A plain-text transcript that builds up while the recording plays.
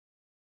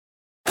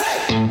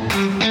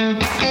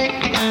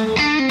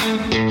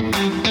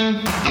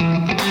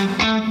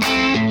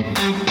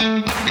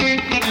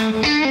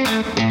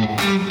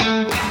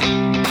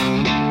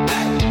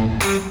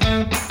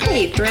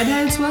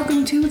Threadheads,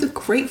 welcome to the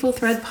Grateful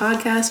Thread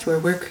podcast, where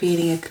we're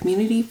creating a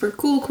community for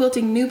cool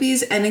quilting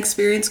newbies and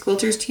experienced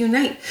quilters to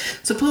unite.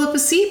 So pull up a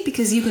seat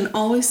because you can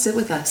always sit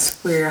with us.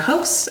 We're your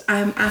hosts.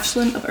 I'm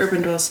Ashlyn of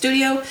Urban Dwell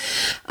Studio,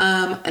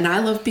 and I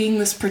love being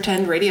this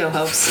pretend radio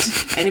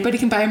host. Anybody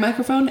can buy a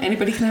microphone.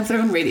 Anybody can have their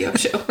own radio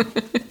show.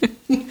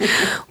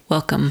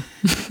 Welcome,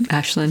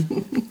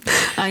 Ashlyn.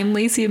 I'm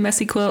Lacey of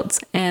Messy Quilts,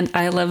 and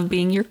I love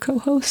being your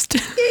co-host.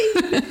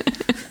 Yay!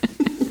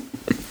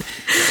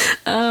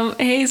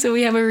 Hey, so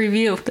we have a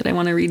review that I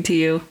want to read to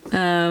you.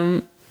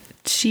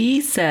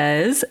 She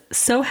says,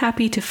 so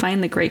happy to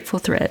find the Grateful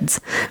Threads.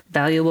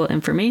 Valuable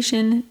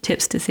information,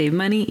 tips to save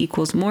money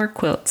equals more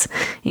quilts.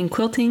 In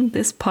quilting,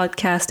 this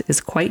podcast is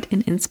quite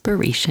an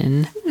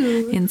inspiration,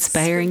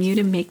 inspiring you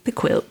to make the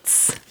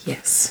quilts.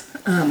 Yes.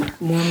 More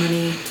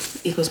money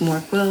equals more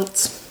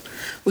quilts.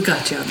 We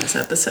got you on this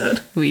episode.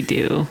 We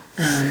do.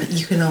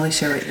 You can always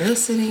share what you're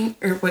listening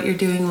or what you're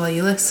doing while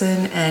you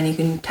listen, and you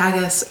can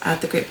tag us at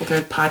the Grateful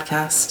Thread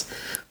podcast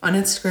on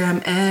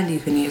Instagram, and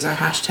you can use our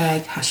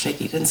hashtag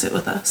you can sit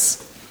with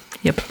us.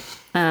 Yep.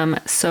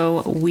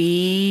 So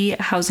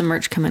how's the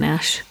merch coming,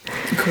 Ash?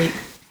 Great.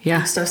 Yeah.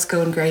 New stuff's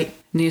going great.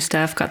 New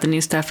stuff, got the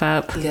new stuff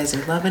up. You guys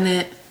are loving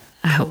it.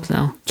 I hope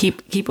so.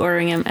 Keep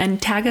ordering them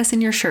and tag us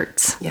in your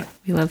shirts. Yeah.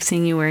 We love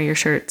seeing you wear your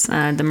shirts.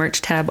 The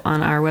merch tab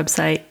on our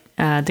website,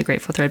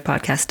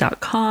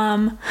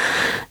 thegratefulthreadpodcast.com.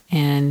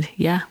 And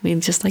yeah, we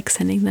just like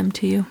sending them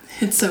to you.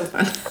 It's so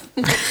fun.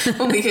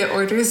 When we get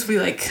orders, we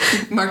like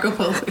Marco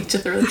Polo each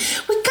other. Like,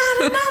 we got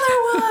another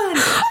one.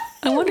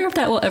 I wonder if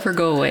that will ever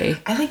go away.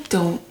 I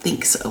don't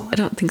think so. I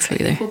don't think so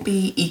either. I think we'll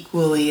be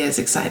equally as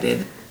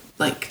excited,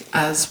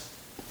 as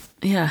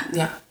yeah,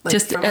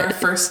 just from our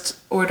first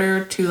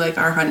order to like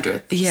our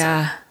 100th.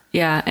 Yeah. So.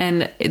 Yeah,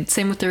 and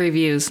same with the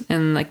reviews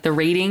and like the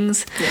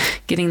ratings,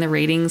 getting the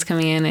ratings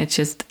coming in. It's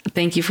just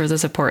thank you for the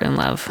support and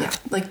love. Yeah,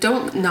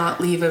 don't not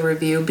leave a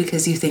review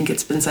because you think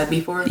it's been said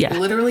before. Yeah,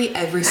 literally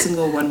every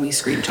single one we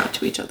screenshot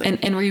to each other.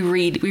 And we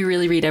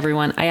really read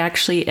everyone. I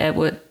actually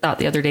thought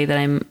the other day that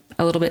I'm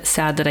a little bit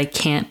sad that I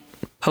can't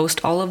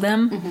post all of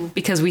them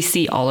because we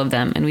see all of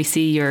them and we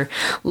see your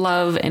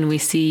love and we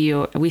see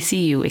you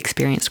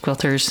experienced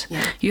quilters.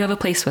 Yeah. You have a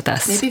place with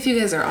us. Maybe if you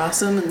guys are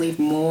awesome and leave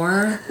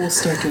more, we'll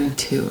start doing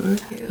 2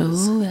 reviews.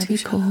 Oh, that'd be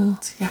cool.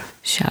 Yeah.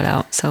 Shout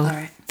out. So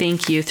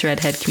Thank you,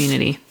 Threadhead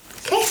community.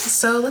 Okay,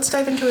 so let's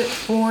dive into it.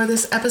 For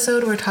this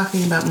episode, we're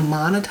talking about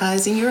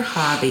monetizing your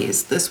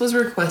hobbies. This was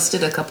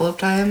requested a couple of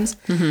times.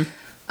 And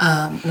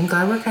I'm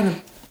glad we're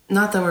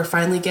not that we're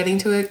finally getting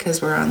to it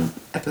because we're on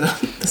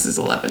episode, this is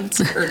 11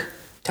 or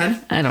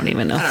 10? I don't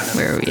even know.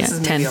 Where are we at?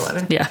 10.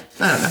 11. Yeah.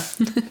 I don't know.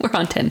 We're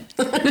on 10.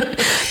 We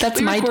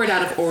record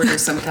out of order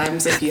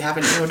sometimes if you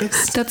haven't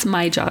noticed. That's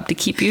my job to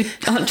keep you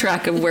on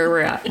track of where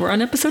we're at. We're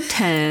on episode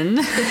 10.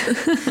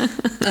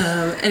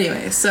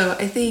 Anyway, so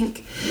I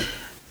think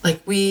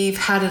we've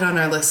had it on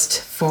our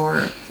list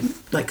for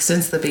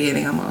since the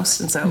beginning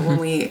almost. And so when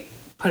we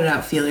put it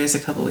out feelers a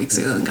couple weeks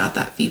ago and got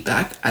that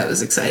feedback, I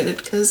was excited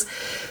because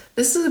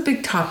this is a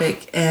big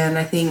topic, and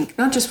I think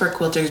not just for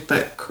quilters,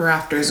 but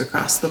crafters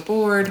across the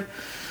board,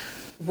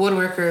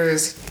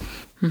 woodworkers,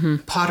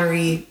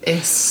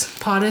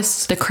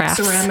 pottists, the crafts,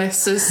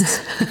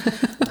 ceramicists,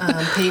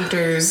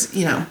 painters,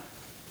 the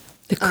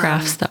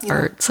crafts, the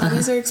arts.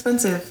 Hobbies are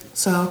expensive,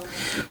 so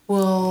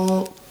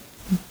we'll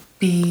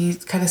be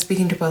kind of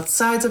speaking to both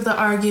sides of the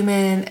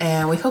argument,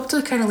 and we hope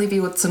to kind of leave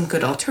you with some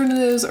good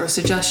alternatives or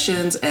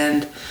suggestions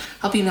and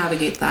help you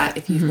navigate that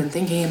if you've been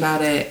thinking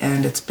about it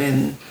and it's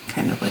been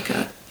kind of like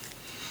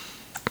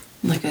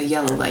a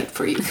yellow light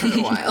for you for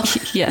a while.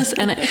 Yes,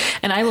 and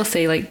I will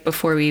say,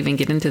 before we even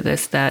get into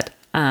this, that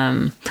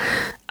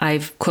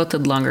I've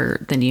quilted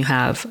longer than you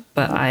have,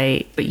 but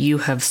you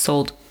have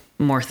sold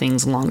more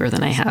things longer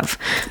than I have,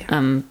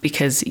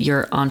 because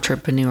your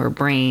entrepreneur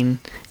brain,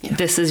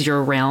 this is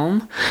your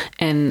realm.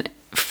 And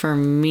for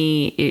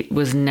me, it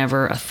was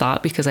never a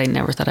thought because I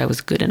never thought I was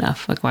good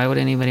enough. Why would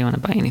anybody want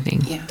to buy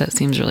anything? Yeah. That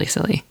seems really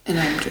silly. And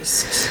I'm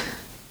just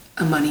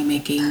a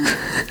money-making...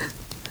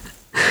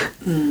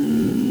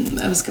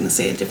 I was going to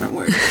say a different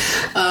word.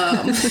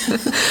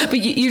 But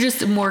you're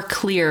just more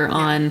clear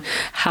on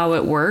how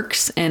it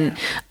works. And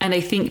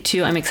I think,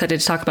 too, I'm excited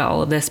to talk about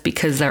all of this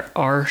because there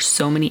are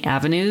so many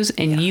avenues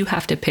and you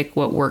have to pick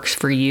what works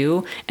for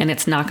you. And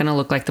it's not going to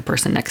look like the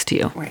person next to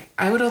you. Right.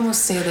 I would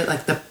almost say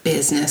that the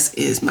business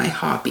is my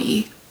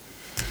hobby.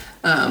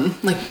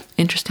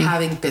 Interesting.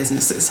 Having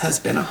businesses has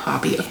been a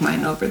hobby of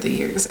mine over the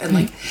years.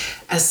 And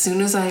as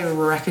soon as I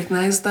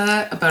recognized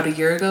that about a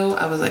year ago,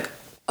 I was like,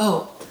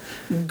 oh,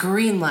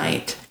 green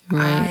light.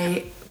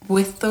 Right.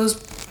 With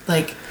those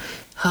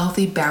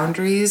healthy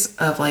boundaries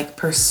of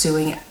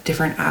pursuing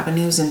different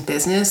avenues in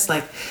business,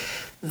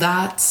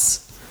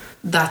 that's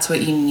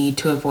what you need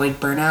to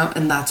avoid burnout,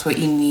 and that's what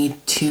you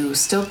need to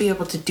still be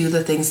able to do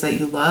the things that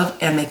you love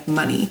and make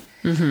money.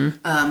 And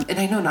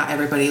I know not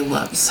everybody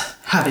loves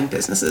having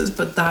businesses,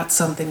 but that's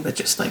something that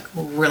just like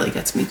really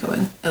gets me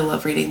going. I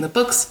love reading the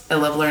books. I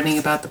love learning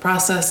about the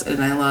process,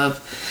 and I love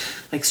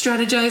like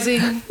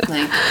strategizing,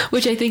 like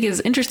which I think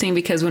is interesting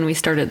because when we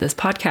started this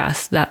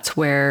podcast, that's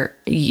where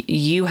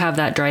you have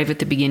that drive at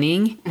the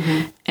beginning,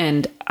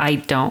 and I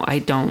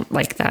don't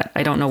like that.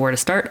 I don't know where to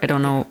start. I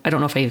don't know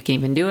if I can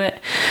even do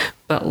it.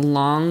 But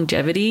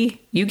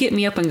longevity, you get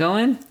me up and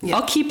going. Yeah.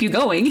 I'll keep you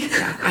going.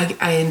 Yeah,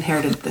 I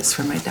inherited this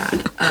from my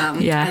dad.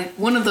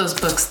 One of those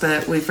books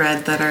that we've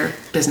read that are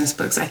business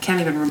books, I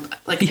can't even remember.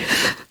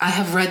 I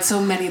have read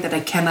so many that I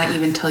cannot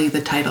even tell you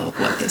the title of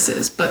what this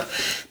is. But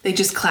they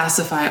just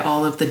classify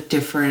all of the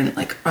different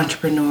like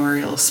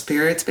entrepreneurial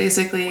spirits,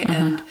 basically.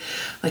 And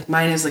like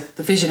mine is like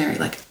the visionary,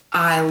 like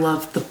I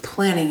love the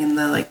planning and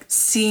the like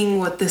seeing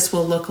what this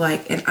will look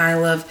like, and I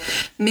love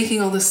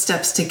making all the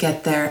steps to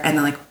get there. And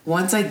then like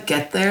once I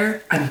get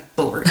there, I'm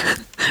bored.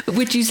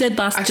 Which you said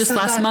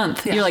last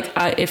month. Yeah. You're like,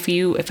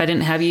 if I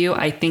didn't have you,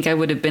 I think I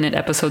would have been at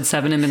episode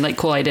 7 and been like,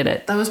 cool, I did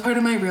it. That was part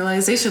of my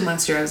realization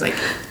last year. I was like,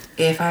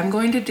 if I'm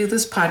going to do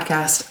this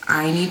podcast,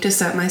 I need to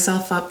set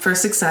myself up for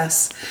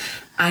success.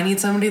 I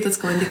need somebody that's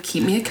going to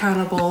keep me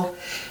accountable,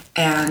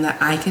 and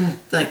that I can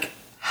like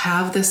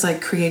have this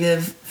like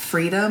creative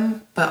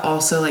freedom, but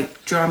also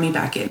like draw me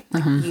back in.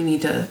 Like, you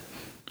need to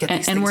get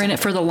these and we're in it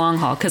for the long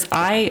haul. Because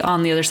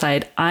on the other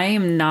side, I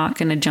am not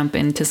going to jump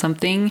into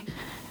something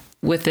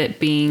with it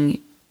being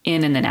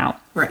in and then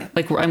out. Right.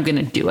 Like I'm going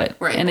to do it.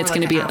 Right. And it's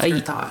going to be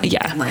afterthought.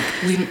 Yeah. And like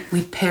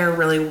we pair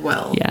really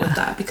well with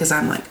that, because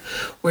I'm like,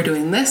 we're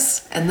doing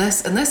this and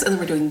this and this, and then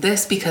we're doing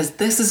this because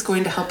this is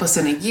going to help us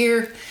in a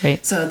year.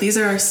 Right. So these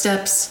are our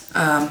steps.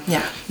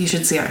 You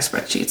should see our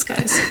spreadsheets,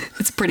 guys.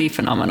 It's pretty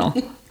phenomenal.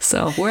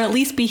 So we'll at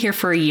least be here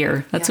for a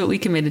year. That's what we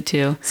committed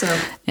to. So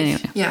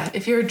anyway. Yeah.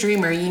 If you're a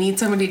dreamer, you need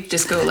somebody to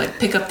just go like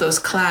pick up those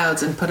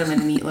clouds and put them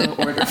in a neat little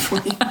order for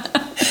you.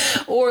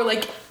 Or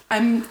like,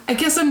 I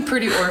guess I'm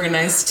pretty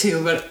organized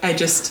too, but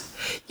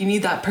you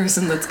need that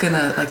person that's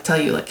gonna like tell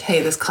you like,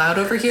 hey, this cloud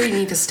over here, you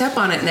need to step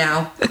on it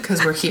now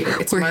because we're here.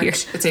 It's March, here.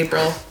 It's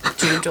April,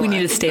 June, July. We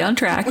need to stay on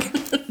track.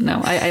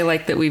 No, I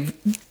like that we've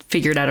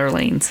figured out our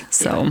lanes.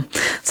 So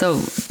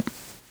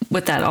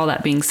with all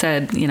that being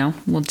said,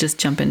 we'll just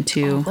jump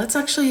into. Let's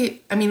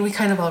actually, we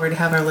kind of already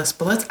have our list,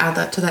 but let's add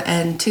that to the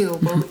end too.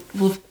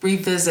 We'll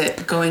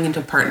revisit going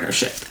into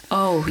partnership.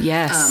 Oh,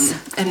 yes.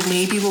 And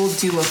maybe we'll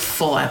do a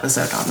full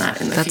episode on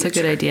that in the future. That's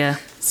a good idea.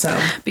 So,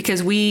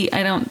 because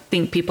I don't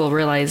think people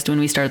realized when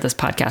we started this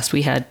podcast,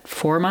 we had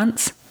 4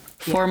 months.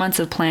 4 months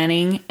of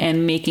planning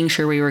and making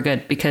sure we were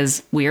good,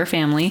 because we are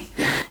family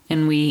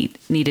and we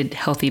needed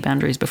healthy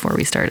boundaries before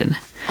we started.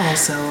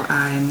 Also,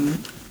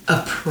 I'm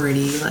a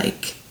pretty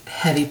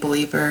heavy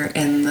believer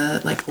in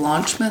the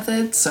launch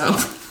method, so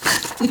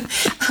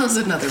that was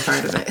another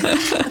part of it.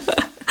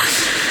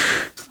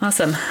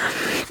 Awesome.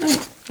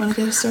 Want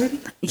to get us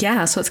started?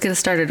 Yeah, so let's get us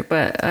started,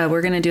 but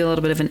we're going to do a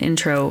little bit of an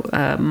intro.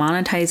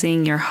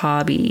 Monetizing your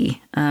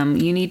hobby.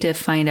 You need to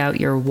find out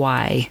your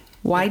why.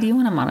 Why do you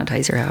want to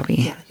monetize your hobby?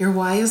 Yeah, your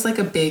why is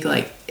a big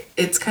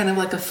it's kind of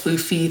like a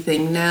floofy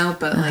thing now,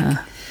 but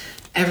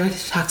everybody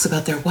talks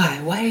about their why.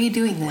 Why are you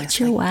doing this? What's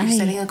your why? You're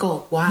setting a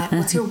goal. Why?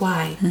 What's your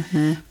why?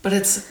 But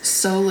it's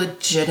so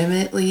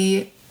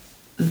legitimately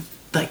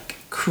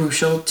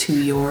crucial to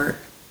your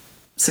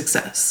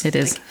success. It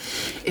is.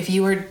 If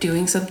you are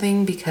doing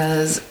something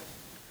because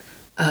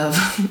of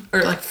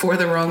or for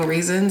the wrong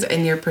reasons,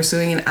 and you're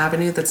pursuing an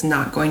avenue that's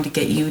not going to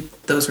get you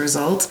those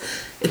results,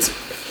 it's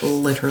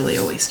literally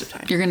a waste of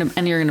time. You're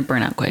gonna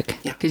burn out quick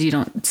because you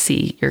don't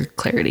see your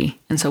clarity.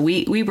 And so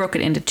we broke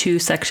it into 2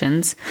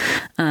 sections.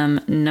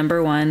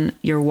 Number 1,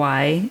 your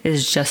why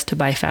is just to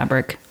buy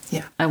fabric.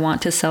 Yeah. I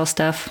want to sell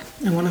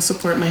stuff. I want to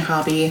support my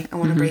hobby. I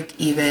want to break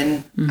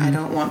even. I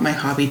don't want my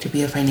hobby to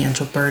be a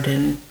financial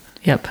burden.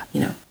 Yep.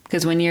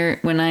 Because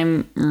when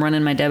I'm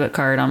running my debit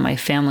card on my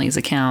family's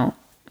account,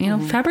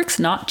 fabric's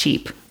not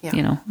cheap. Yeah.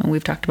 And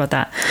we've talked about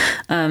that.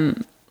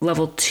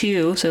 Level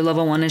 2, so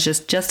level 1 is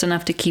just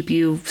enough to keep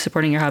you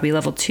supporting your hobby.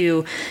 Level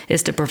 2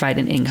 is to provide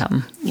an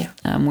income,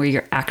 where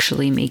you're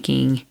actually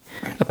making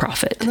a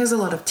profit. And there's a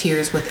lot of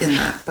tiers within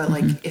that. But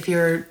if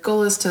your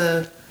goal is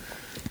to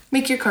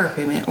make your car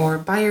payment or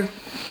buy your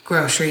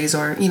groceries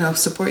or,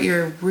 support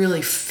your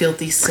really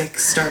filthy, sick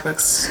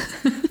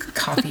Starbucks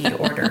coffee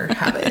order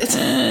habit,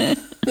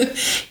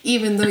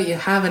 even though you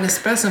have an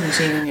espresso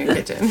machine in your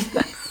kitchen,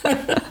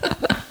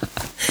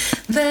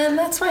 then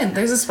that's fine.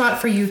 There's a spot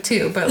for you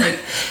too. But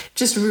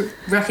just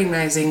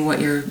recognizing what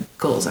your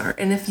goals are.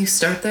 And if you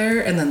start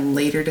there and then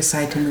later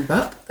decide to move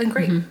up, then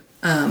great.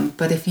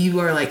 But if you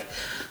are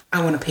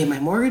I want to pay my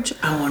mortgage,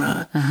 I want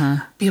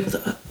to be able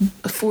to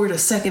afford a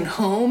second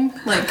home,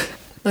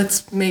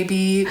 let's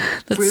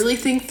really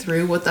think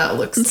through what that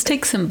looks like. Let's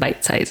take some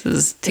bite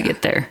sizes to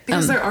get there.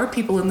 Because there are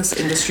people in this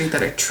industry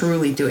that are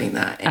truly doing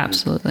that. And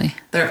absolutely.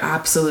 They're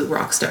absolute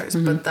rock stars.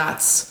 But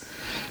that's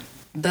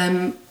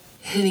them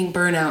hitting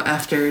burnout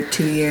after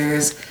 2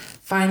 years,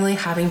 finally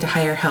having to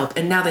hire help.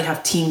 And now they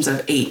have teams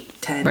of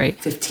 8, 10,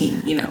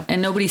 15, you know.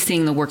 And nobody's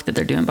seeing the work that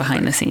they're doing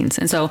behind the scenes.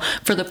 And so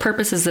for the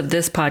purposes of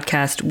this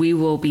podcast, we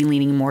will be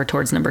leaning more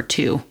towards number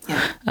 2,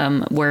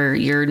 where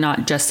you're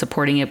not just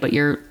supporting it, but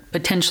you're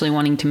potentially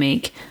wanting to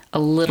make a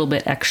little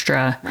bit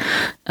extra.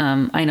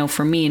 I know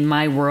for me in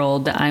my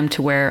world that I'm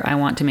to where I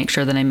want to make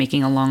sure that I'm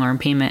making a long arm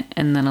payment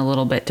and then a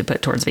little bit to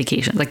put towards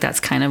vacation. Like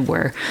that's kind of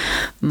where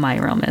my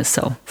realm is.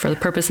 So for the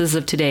purposes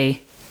of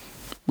today,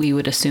 we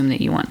would assume that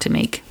you want to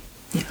make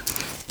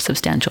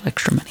substantial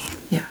extra money.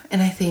 Yeah.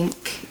 And I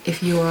think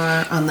if you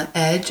are on the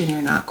edge and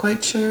you're not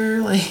quite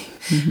sure, like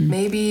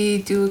maybe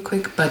do a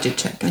quick budget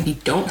check. And if you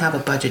don't have a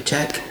budget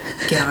check,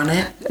 get on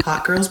it.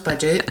 Hot girl's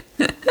budget.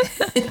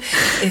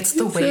 It's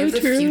the way of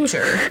the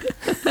future.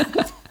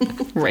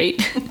 Right.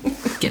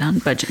 Get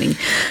on budgeting.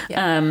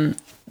 Yeah.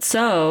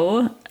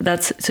 So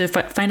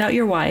find out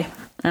your why.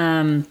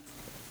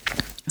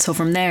 So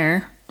from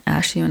there,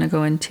 Ash, you want to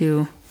go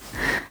into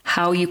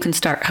how you can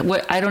start?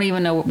 I don't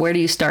even know. Where do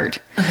you start?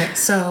 Okay.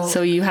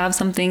 So you have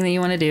something that you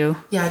want to do.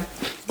 Yeah.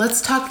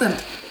 Let's talk them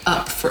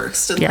up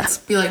first. And let's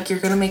be like, you're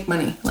going to make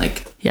money.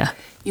 Like,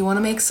 you want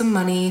to make some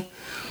money.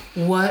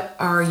 What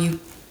are you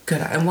good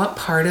at? And what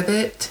part of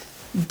it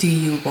do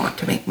you want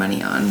to make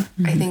money on?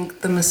 I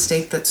think the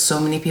mistake that so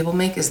many people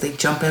make is they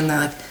jump in, they're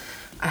like,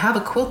 I have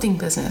a quilting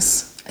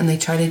business. And they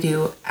try to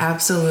do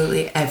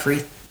absolutely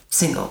every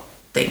single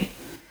thing.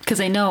 Because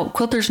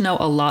quilters know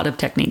a lot of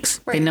techniques.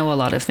 Right. They know a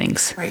lot of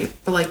things. Right.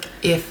 But like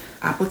if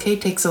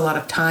applique takes a lot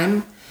of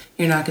time,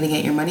 you're not going to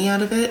get your money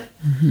out of it.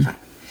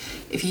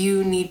 If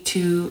you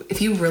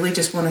really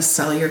just want to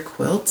sell your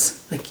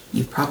quilts, like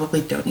you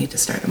probably don't need to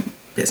start a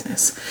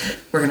business.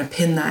 We're going to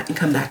pin that and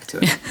come back to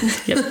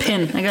it.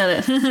 Pin. I got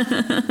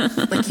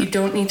it. Like you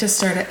don't need to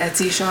start an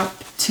Etsy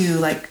shop to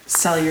like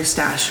sell your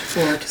stash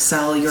or to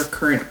sell your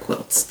current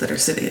quilts that are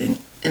sitting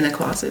in a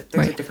closet.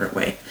 There's a different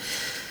way.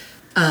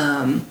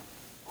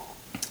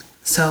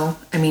 So,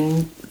 I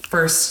mean,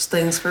 first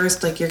things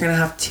first, like you're going to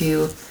have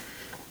to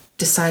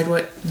decide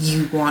what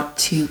you want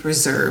to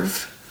reserve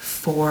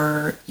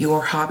for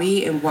your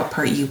hobby and what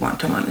part you want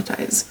to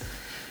monetize.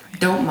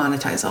 Don't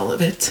monetize all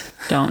of it.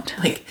 Don't.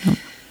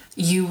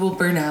 You will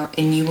burn out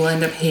and you will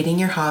end up hating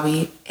your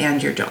hobby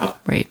and your job.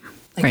 Right.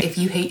 If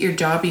you hate your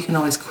job, you can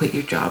always quit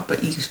your job,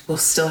 but you will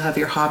still have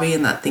your hobby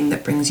and that thing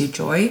that brings you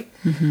joy.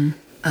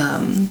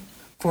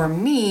 For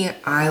me,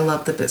 I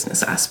love the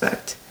business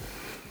aspect.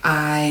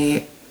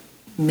 I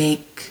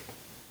make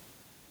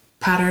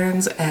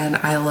patterns and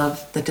I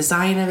love the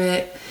design of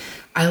it.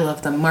 I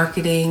love the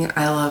marketing.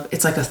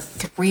 It's like a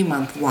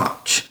 3-month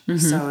launch.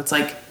 So it's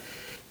like,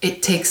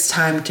 it takes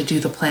time to do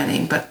the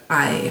planning, but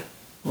I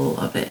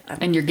love it.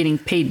 And you're getting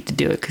paid to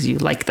do it because you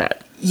like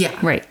that. Yeah.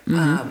 Right.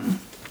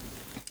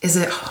 Is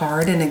it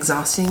hard and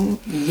exhausting?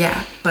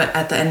 Yeah. But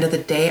at the end of the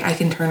day, I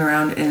can turn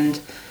around and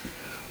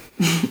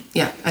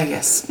I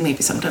guess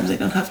maybe sometimes I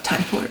don't have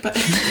time for it, but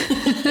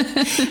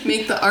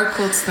make the art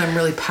quilts that I'm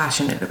really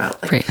passionate about.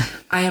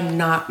 I am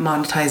not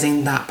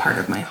monetizing that part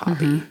of my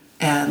hobby.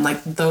 And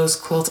like those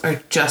quilts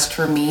are just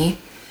for me.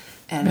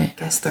 And I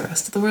guess the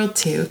rest of the world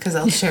too, because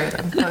I'll share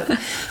them. But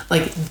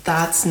like,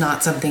 that's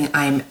not something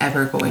I'm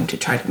ever going to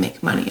try to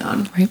make money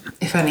on. Right.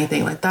 If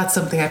anything, like that's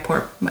something I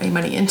pour my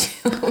money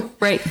into.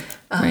 Right.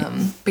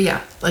 But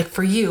yeah, like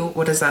for you,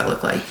 what does that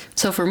look like?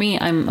 So for me,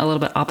 I'm a little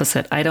bit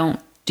opposite. I don't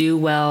do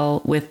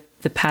well with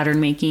the pattern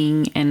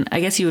making, and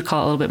I guess you would call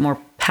it a little bit more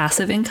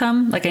passive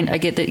income. Like I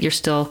get that you're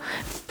still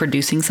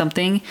producing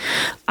something.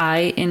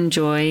 I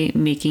enjoy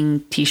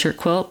making t-shirt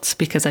quilts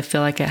because I feel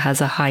like it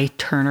has a high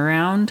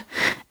turnaround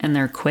and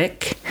they're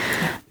quick,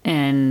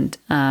 and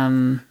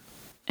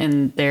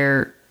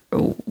they're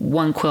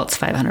one quilt's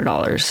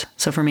 $500.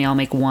 So for me, I'll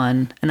make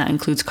one, and that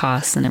includes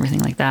costs and everything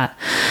like that.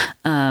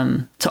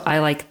 So I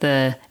like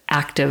I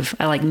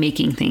like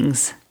making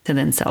things to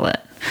then sell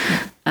it.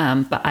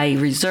 But I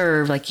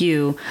reserve, like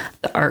you,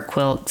 the art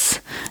quilts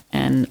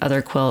and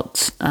other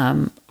quilts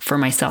for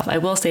myself. I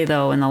will say,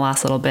 though, in the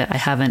last little bit, I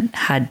haven't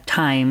had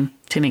time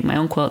to make my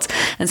own quilts.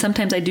 And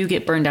sometimes I do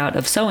get burned out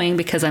of sewing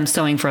because I'm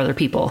sewing for other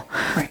people.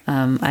 Right.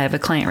 I have a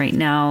client right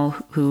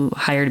now who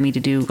hired me to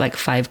do like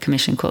 5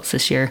 commission quilts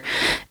this year.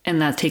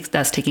 And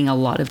that's taking a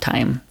lot of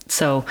time.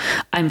 So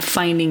I'm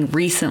finding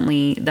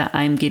recently that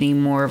I'm getting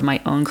more of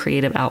my own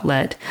creative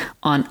outlet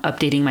on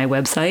updating my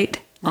website.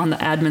 On the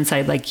admin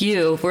side, like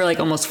you, we're like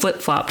almost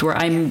flip-flopped, where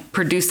I'm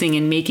producing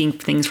and making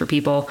things for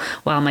people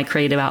while my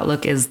creative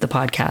outlook is the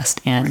podcast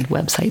and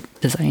website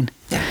design.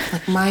 Yeah,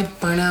 like my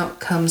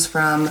burnout comes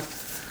from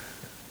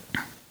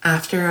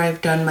after I've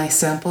done my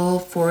sample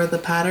for the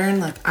pattern,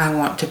 like I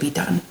want to be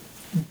done.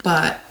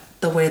 But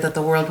the way that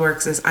the world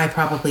works is I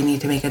probably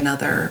need to make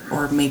another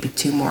or maybe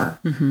 2 more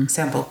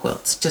sample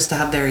quilts just to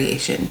have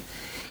variation.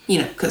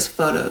 Because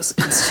photos,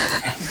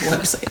 Instagram,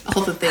 website,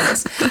 all the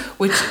things,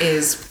 which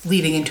is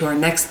leading into our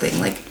next thing.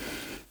 Like,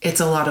 it's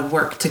a lot of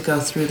work to go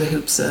through the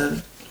hoops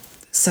of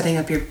setting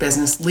up your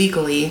business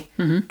legally,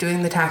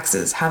 doing the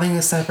taxes, having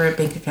a separate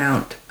bank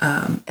account.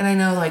 And I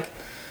know, like,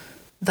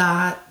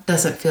 that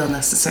doesn't feel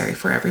necessary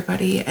for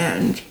everybody.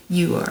 And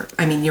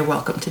you're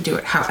welcome to do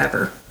it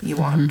however you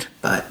want.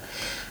 But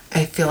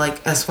I feel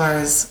like as far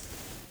as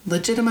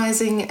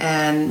legitimizing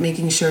and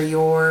making sure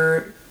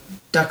your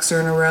ducks are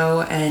in a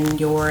row and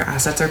your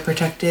assets are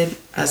protected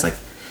as like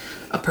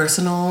a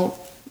personal,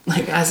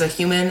 like as a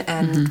human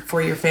and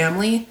for your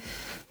family,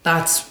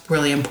 that's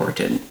really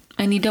important.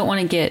 And you don't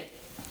want to get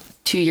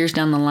 2 years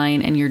down the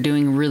line and you're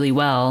doing really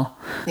well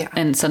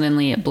and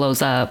suddenly it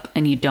blows up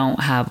and you don't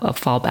have a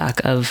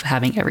fallback of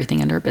having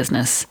everything under a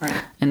business.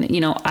 Right. And,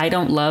 I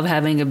don't love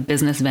having a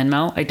business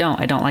Venmo. I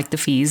don't like the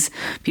fees.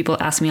 People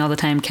ask me all the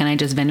time, can I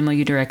just Venmo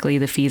you directly?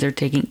 The fees are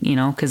taking,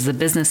 because the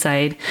business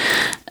side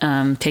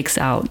takes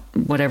out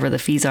whatever the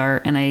fees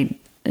are. And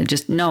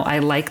I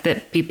like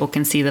that people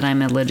can see that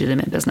I'm a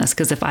legitimate business,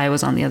 because if I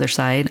was on the other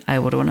side, I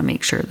would want to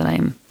make sure that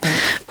I'm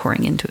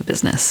pouring into a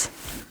business.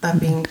 That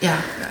being,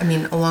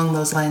 along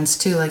those lines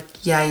too, like,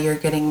 you're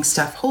getting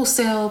stuff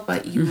wholesale,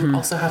 but you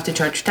also have to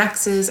charge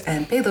taxes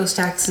and pay those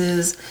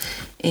taxes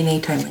in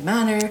a timely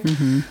manner.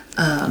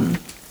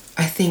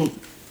 I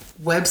think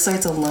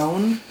websites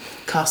alone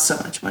cost so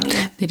much money.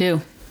 They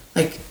do.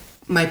 Like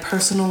my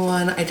personal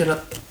one, I did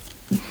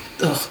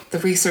the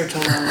research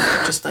alone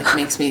just like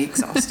makes me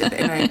exhausted,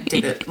 and I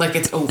did it like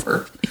it's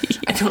over.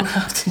 I don't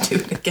have to do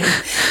it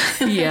again.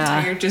 I'm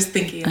tired just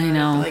thinking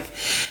about it. Like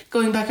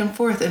going back and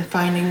forth and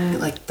finding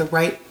like the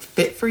right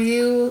fit for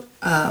you.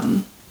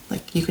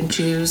 Like you can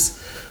choose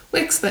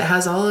Wix that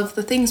has all of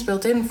the things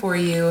built in for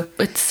you.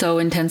 It's so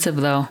intensive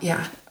though.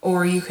 Yeah.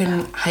 Or you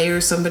can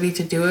hire somebody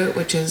to do it,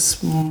 which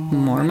is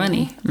more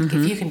money. If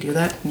you can do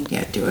that,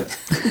 do it.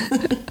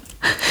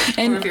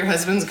 And or if your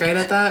husband's great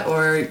at that,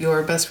 or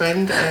your best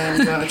friend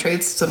and you want to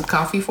trade some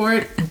coffee for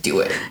it,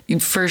 do it.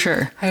 For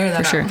sure. Hire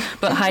that for out.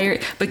 Sure.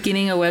 But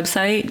getting a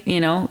website,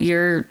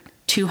 you're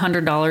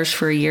 $200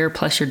 for a year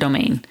plus your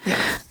domain. Yeah.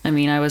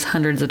 I was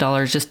hundreds of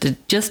dollars just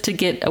to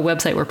get a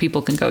website where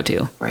people can go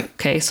to. Right.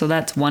 Okay. So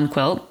that's one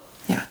quilt.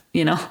 Yeah.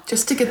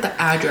 Just to get the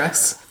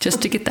address.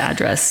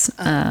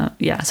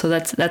 So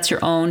that's your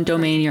own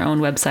domain, your own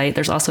website.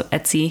 There's also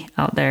Etsy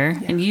out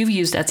there, and you've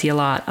used Etsy a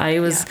lot.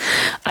 I was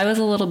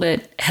a little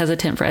bit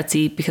hesitant for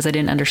Etsy because I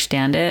didn't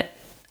understand it,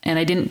 and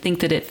I didn't think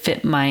that it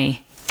fit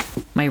my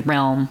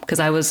realm, because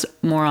I was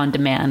more on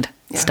demand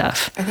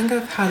stuff. I think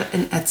I've had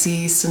an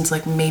Etsy since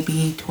like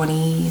maybe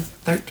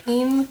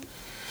 2013,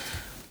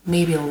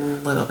 maybe a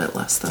little bit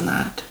less than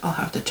that. I'll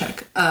have to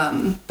check.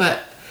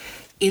 But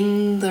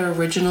in the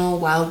original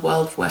Wild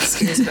Wild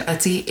West years of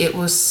Etsy, it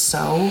was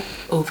so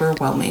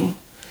overwhelming.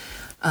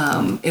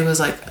 It was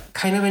like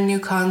kind of a new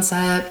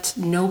concept.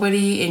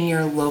 Nobody in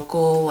your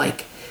local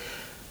like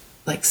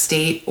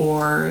state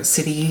or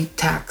city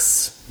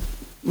tax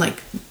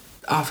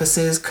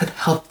offices could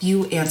help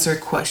you answer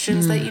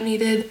questions that you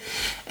needed.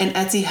 And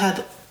Etsy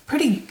had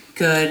pretty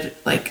good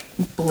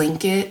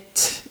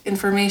blanket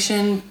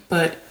information,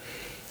 but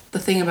the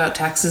thing about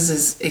taxes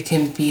is it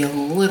can be a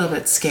little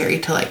bit scary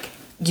to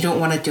you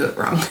don't want to do it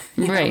wrong.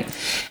 Right. know?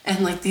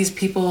 And these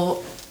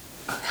people,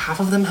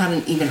 half of them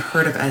hadn't even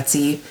heard of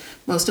Etsy.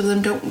 Most of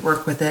them don't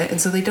work with it. And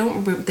so they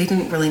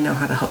didn't really know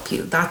how to help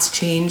you. That's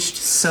changed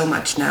so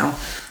much now.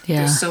 Yeah.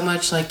 There's so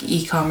much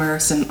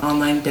e-commerce and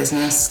online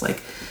business.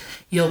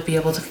 You'll be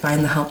able to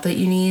find the help that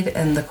you need,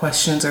 and the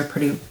questions are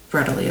pretty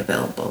readily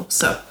available.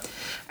 So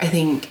I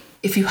think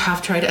if you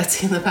have tried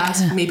Etsy in the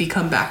past, maybe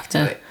come back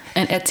to it.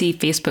 And Etsy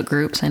Facebook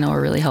groups I know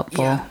are really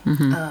helpful.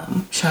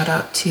 Yeah. Shout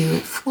out to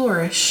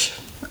Flourish,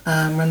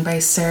 run by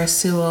Sarah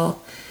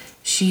Sewell.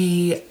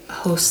 She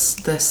hosts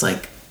this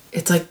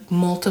it's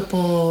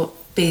multiple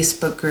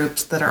Facebook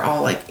groups that are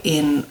all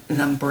in an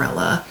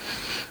umbrella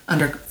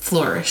under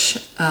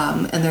Flourish.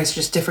 And there's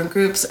just different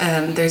groups,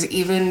 and there's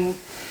even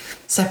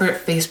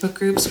separate Facebook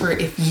groups where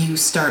if you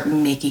start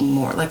making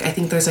more, I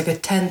think there's a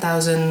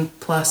 10,000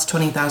 plus,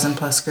 20,000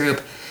 plus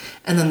group.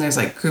 And then there's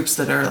groups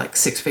that are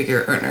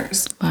 6-figure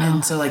earners. Wow.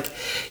 And so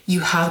you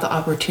have the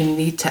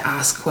opportunity to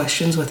ask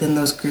questions within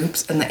those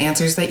groups, and the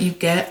answers that you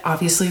get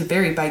obviously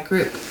vary by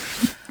group.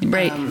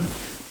 Right.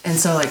 And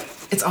so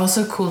it's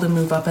also cool to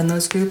move up in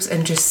those groups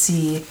and just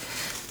see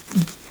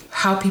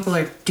how people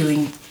are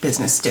doing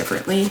business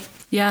differently.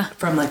 Yeah.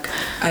 From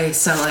I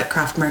sell at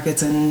craft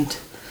markets, and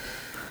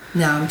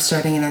now I'm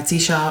starting an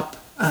Etsy shop,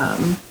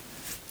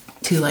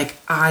 to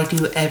I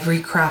do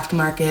every craft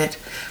market.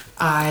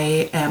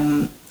 I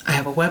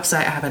have a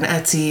website, I have an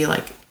Etsy,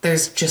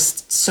 there's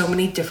just so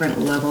many different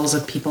levels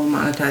of people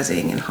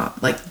monetizing and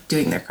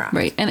doing their craft.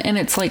 Right. And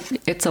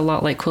it's a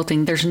lot like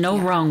quilting. There's no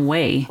wrong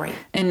way. Right.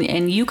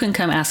 And you can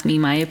come ask me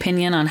my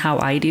opinion on how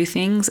I do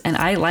things, and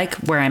I like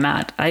where I'm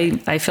at.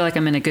 I feel like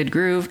I'm in a good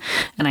groove,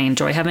 and I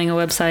enjoy having a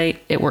website.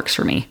 It works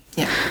for me.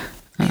 Yeah.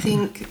 I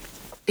think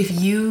if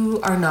you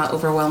are not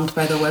overwhelmed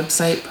by the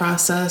website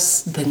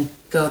process, then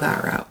go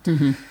that route.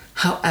 Mm-hmm.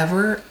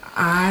 However,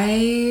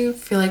 I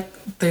feel like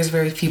there's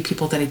very few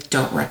people that I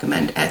don't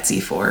recommend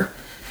Etsy for.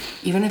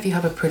 Even if you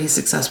have a pretty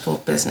successful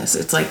business,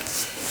 it's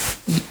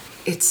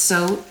it's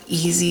so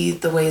easy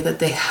the way that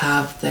they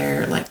have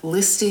their like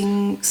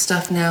listing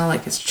stuff now.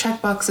 Like it's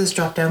checkboxes,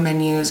 drop down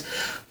menus,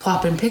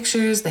 plop in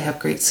pictures. They have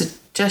great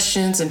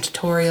suggestions and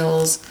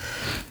tutorials.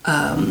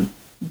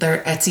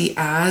 Their Etsy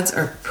ads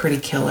are pretty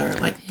killer.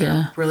 Like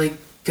they're really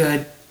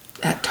good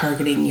at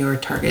targeting your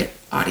target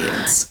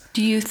audience.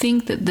 Do you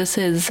think that this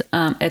is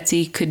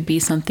Etsy could be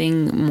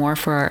something more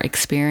for our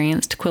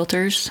experienced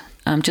quilters?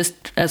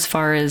 Just as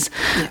far as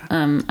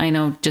I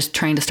know, just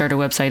trying to start a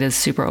website is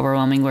super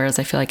overwhelming, whereas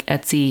I feel like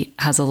Etsy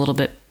has a little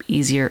bit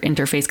easier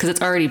interface because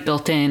it's already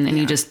built in and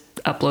you just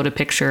upload a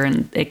picture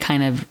and it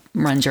kind of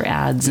runs your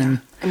ads.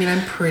 And I mean,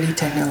 I'm pretty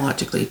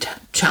technologically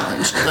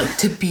challenged, like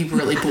to be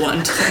really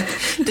blunt, like,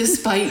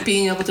 despite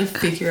being able to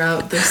figure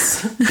out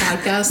this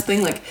podcast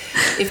thing. Like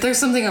if there's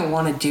something I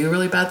want to do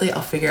really badly,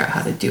 I'll figure out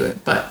how to do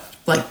it. But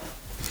like,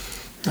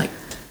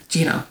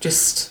 you know,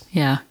 just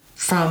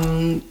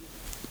from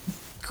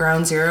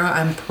ground zero,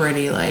 I'm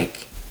pretty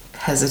like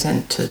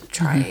hesitant to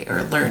try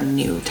or learn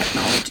new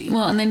technology.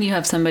 Well, and then you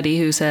have somebody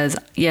who says,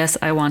 yes,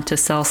 I want to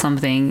sell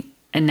something,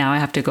 and now I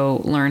have to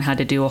go learn how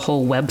to do a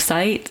whole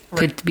website.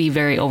 Could be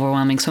very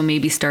overwhelming. So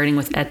maybe starting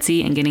with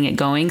Etsy and getting it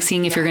going,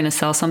 seeing if you're going to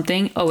sell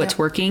something. Oh, it's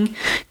working.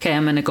 Okay,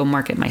 I'm going to go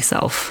market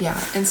myself.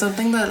 Yeah. And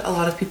something that a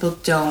lot of people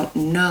don't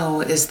know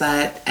is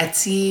that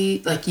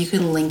Etsy, like you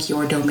can link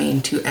your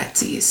domain to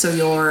Etsy. So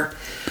your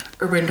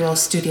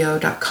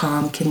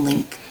arindwellstudio.com can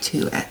link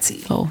to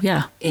Etsy. Oh,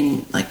 yeah.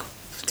 In like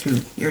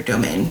through your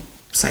domain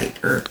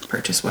site or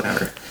purchase,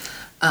 whatever.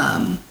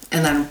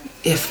 And then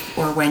if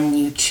or when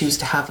you choose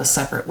to have a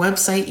separate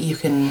website, you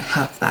can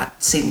have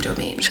that same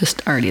domain.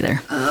 Just already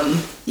there.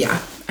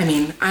 Yeah. I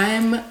mean,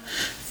 I'm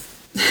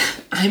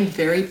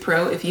very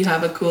pro if you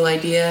have a cool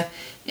idea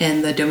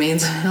and the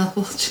domain's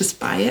available, just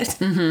buy it.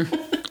 Mm-hmm.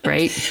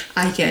 Right?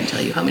 I can't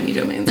tell you how many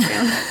domains I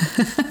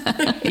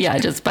found. Yeah,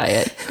 just buy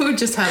it. I would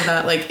just have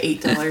that like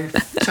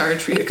 $8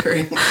 charge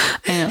reoccurring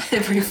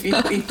every few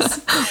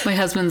weeks. My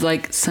husband's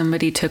like,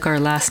 somebody took our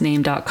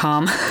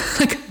lastname.com,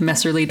 like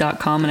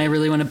messerly.com, and I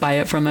really want to buy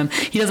it from him.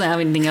 He doesn't have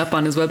anything up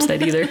on his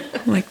website either.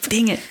 I'm like,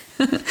 dang it.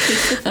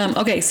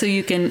 Okay, so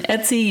you can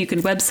Etsy, you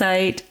can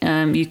website,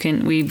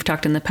 we've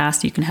talked in the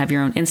past, you can have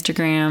your own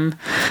Instagram,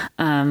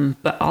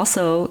 but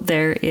also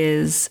there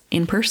is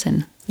in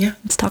person. Yeah.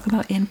 Let's talk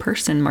about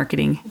in-person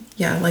marketing.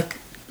 Yeah, like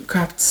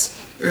crafts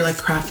or like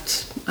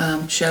craft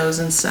shows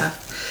and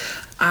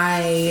stuff.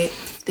 I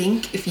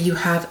think if you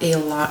have a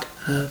lot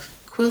of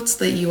quilts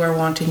that you are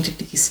wanting to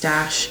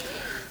destash,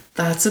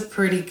 that's a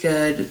pretty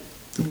good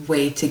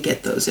way to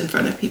get those in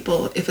front of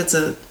people. If it's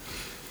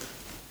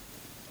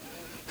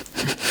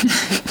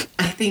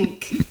I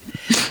think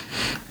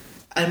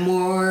a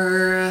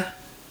more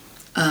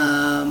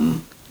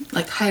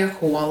like higher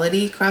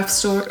quality craft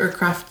store or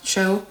craft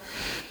show,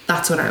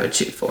 that's what I would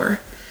shoot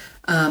for.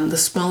 The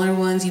smaller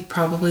ones, you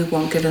probably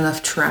won't get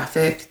enough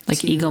traffic.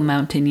 Like Eagle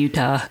Mountain,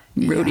 Utah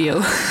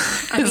rodeo.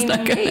 I mean,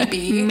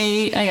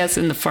 maybe. I guess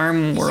in the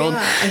farm world,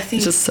 I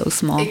think it's just so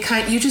small.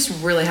 You just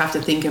really have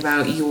to think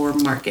about your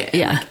market.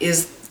 Yeah. Like,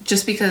 is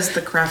just because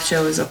the craft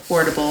show is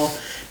affordable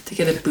to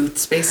get a booth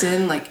space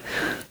in, like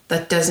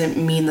that doesn't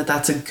mean that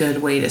that's a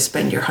good way to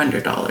spend your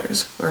 $100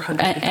 or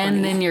 $120.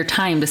 And then your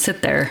time to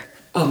sit there.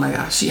 Oh my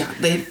gosh, yeah.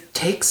 They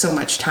take so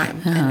much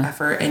time and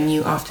effort, and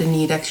you often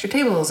need extra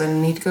tables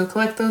and need to go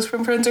collect those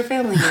from friends or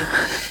family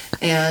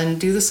and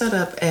do the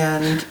setup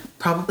and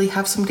probably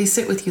have somebody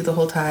sit with you the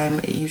whole time.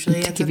 It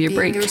usually ends up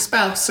being your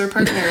spouse or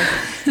partner.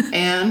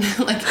 And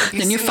like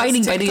then you're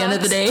fighting by the end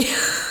of the day.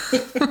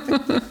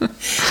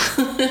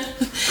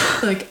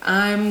 Like,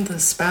 I'm the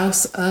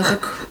spouse of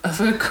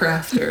a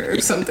crafter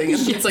or something.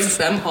 And it's like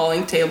them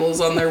hauling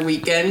tables on their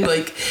weekend.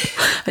 Like,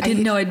 I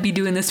didn't know I'd be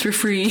doing this for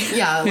free.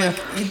 Yeah,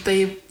 like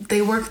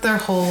they work their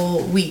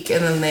whole week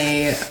and then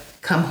they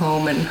come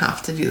home and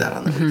have to do that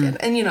on the weekend.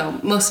 And you know,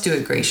 most do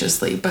it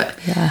graciously, but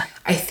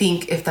I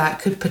think if that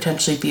could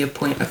potentially be a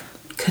point of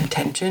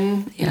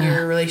contention in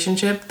your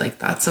relationship, like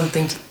that's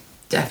something to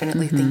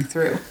definitely think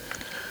through.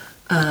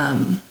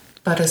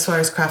 But as far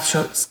as craft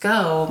shows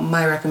go,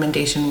 my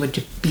recommendation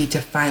would be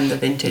to find the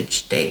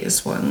vintage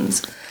days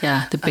ones.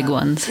 Yeah, the big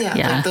ones. Yeah.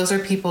 Like those are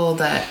people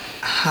that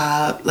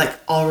have like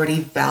already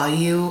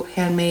value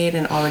handmade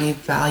and already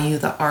value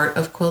the art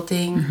of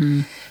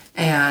quilting.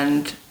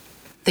 And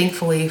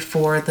thankfully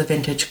for the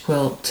vintage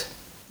quilt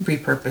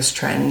repurpose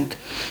trend,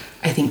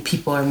 I think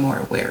people are more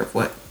aware of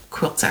what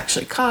quilts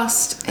actually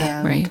cost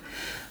and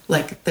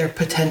like their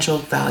potential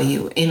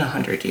value in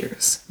 100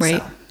 years.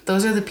 Right. So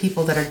those are the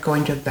people that are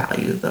going to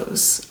value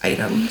those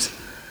items.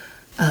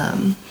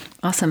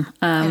 Awesome.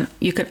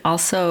 You could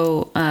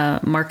also,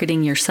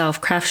 marketing yourself,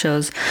 craft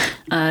shows,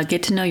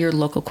 get to know your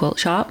local quilt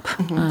shop.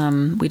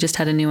 We just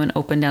had a new one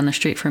open down the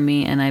street from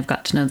me, and I've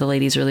got to know the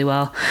ladies really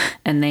well,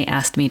 and they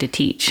asked me to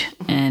teach.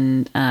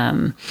 And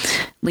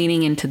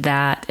leaning into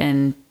that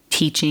and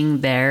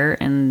teaching there,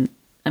 and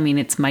I mean,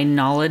 it's my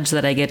knowledge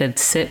that I get to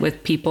sit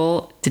with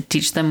people to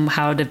teach them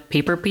how to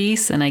paper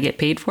piece, and I get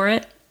paid for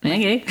it.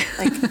 Okay.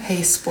 Like,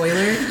 hey,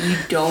 spoiler, you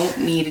don't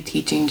need a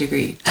teaching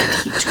degree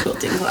to teach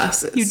quilting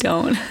classes. You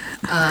don't.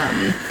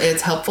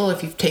 It's helpful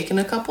if you've taken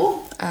a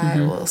couple.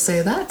 I will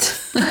say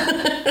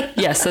that.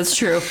 Yes, that's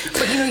true.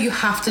 But, you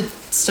have to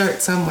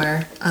start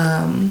somewhere.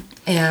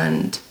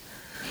 And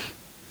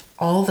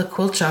all the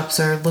quilt shops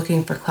are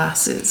looking for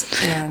classes.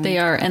 And they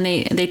are. And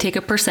they take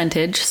a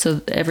percentage.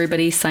 So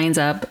everybody signs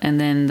up, and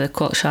then the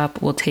quilt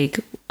shop will take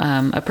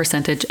a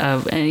percentage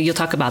of, and you'll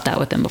talk about that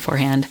with them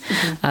beforehand,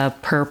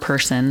 per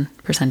person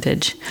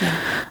percentage.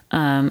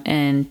 Yeah.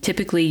 And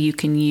typically you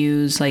can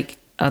use like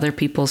other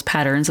people's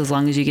patterns as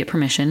long as you get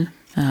permission.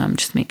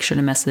 Just make sure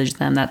to message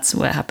them. That's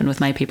what happened with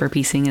my paper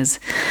piecing is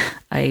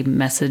I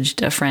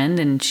messaged a friend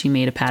and she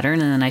made a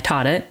pattern and then I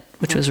taught it,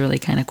 which was really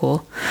kind of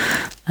cool.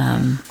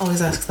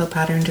 Always ask the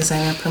pattern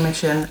designer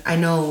permission. I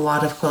know a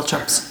lot of quilt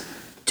shops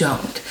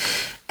don't.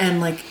 And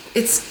like,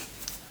 it's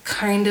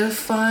kind of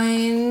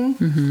fine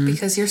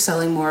because you're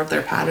selling more of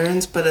their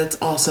patterns, but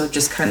it's also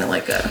just kind of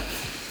like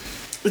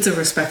it's a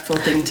respectful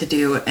thing to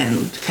do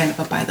and kind of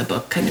a by the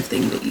book kind of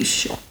thing that you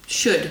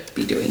should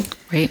be doing.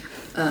 Right.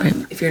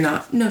 If you're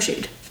not, no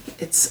shade.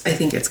 I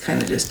think it's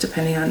kind of just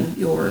depending on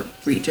your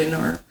region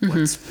or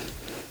what's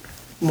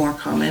more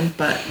common,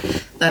 but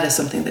that is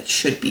something that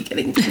should be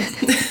getting done.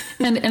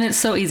 and it's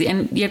so easy.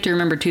 And you have to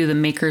remember too, the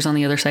makers on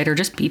the other side are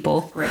just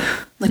people. Right.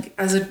 Like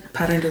as a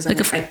pattern designer,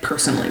 like I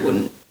personally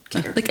wouldn't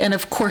care. Like, and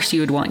of course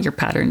you would want your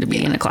pattern to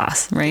be in a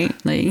class, right?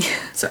 Like,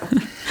 so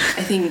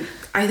I think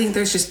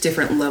there's just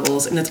different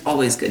levels and it's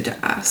always good to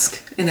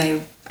ask. And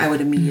I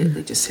would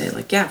immediately just say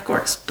like, yeah, of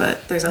course.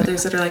 But there's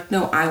others that are like,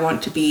 no, I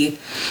want to be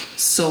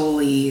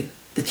solely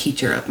the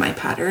teacher of my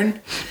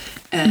pattern.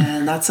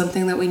 And that's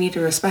something that we need to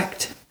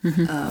respect.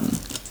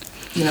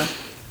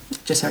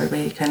 Just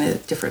everybody kind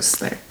of differs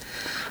there.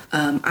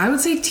 I would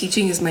say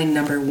teaching is my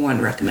number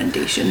one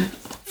recommendation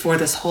for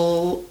this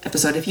whole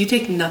episode. If you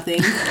take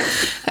nothing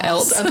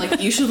else, I'm like,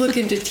 you should look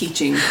into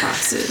teaching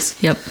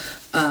classes. Yep.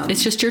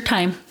 It's just your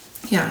time.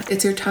 Yeah,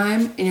 it's your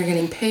time and you're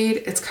getting paid.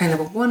 It's kind of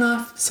a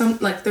one-off.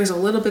 There's a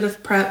little bit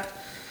of prep,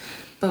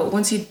 but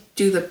once you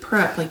do the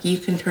prep, like you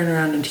can turn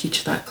around and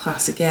teach that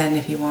class again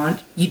if you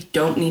want. You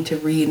don't need to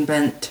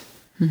reinvent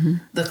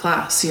the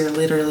class. You're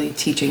literally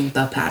teaching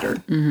the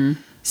pattern.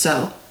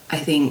 So I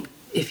think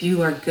if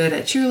you are good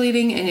at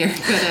cheerleading and you're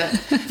good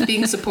at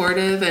being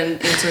supportive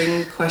and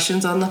answering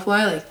questions on the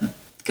fly, like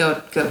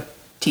go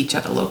teach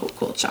at a local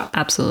quilt shop.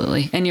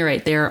 Absolutely. And you're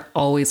right. They're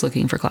always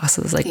looking for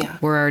classes. Like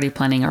we're already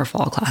planning our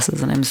fall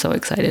classes and I'm so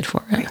excited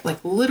for it. Right.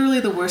 Like literally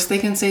the worst they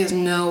can say is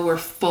no, we're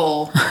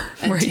full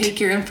and take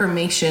your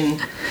information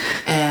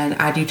and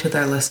add you to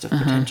their list of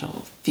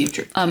potential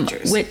future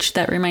teachers. Which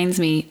that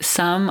reminds me,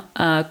 some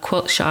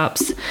quilt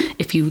shops,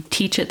 if you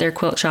teach at their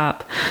quilt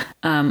shop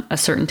a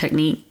certain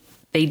technique,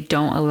 they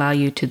don't allow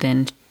you to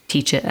then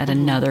teach it at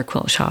another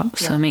quilt shop.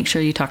 So make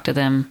sure you talk to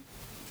them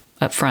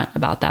up front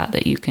about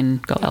that you can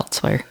go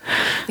elsewhere.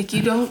 Like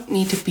you don't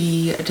need to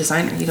be a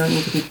designer. You don't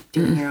need to be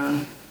doing your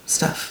own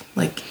stuff.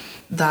 Like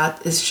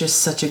that is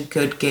just such a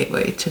good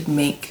gateway to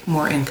make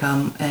more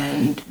income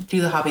and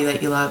do the hobby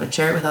that you love and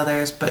share it with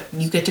others. But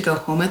you get to go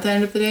home at the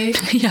end of the day,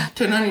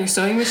 turn on your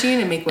sewing machine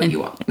and make what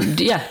you want.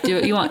 Yeah, do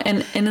what you want.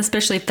 And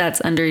especially if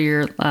that's under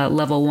your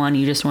level one,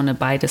 you just want to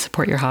buy to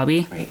support your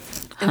hobby. Right.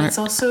 And it's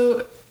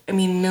also,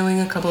 knowing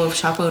a couple of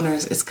shop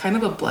owners, it's kind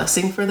of a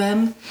blessing for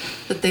them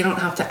that they don't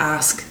have to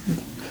ask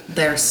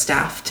their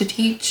staff to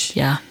teach.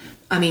 Yeah.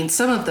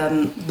 Some of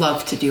them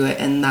love to do it,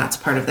 and that's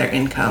part of their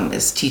income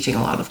is teaching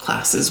a lot of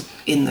classes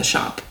in the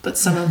shop. But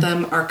some of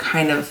them are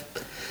kind of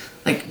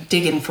like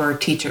digging for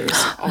teachers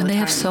all and the they time.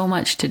 have so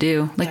much to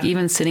do. Like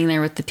even sitting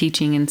there with the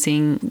teaching and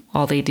seeing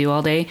all they do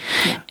all day.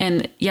 Yeah.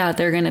 And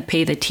they're going to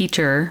pay the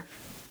teacher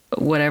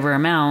whatever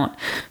amount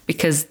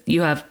because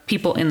you have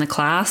people in the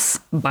class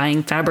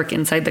buying fabric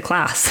inside the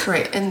class.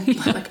 Right. And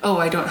like, oh,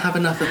 I don't have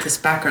enough of this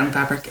background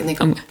fabric, and they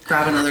go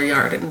grab another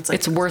yard, and it's like,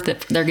 it's worth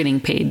it. They're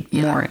getting paid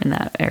more in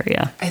that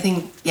area. I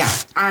think,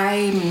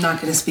 I'm not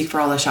going to speak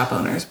for all the shop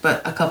owners,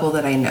 but a couple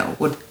that I know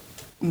would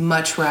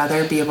much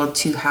rather be able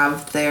to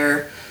have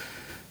their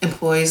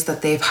employees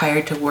that they've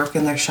hired to work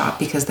in their shop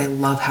because they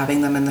love having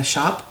them in the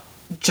shop,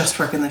 just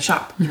work in the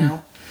shop, you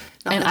know?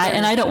 And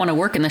I don't want to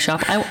work in the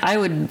shop. I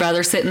would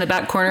rather sit in the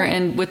back corner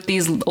and with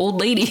these old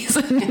ladies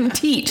and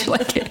teach.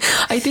 Like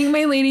I think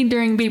my lady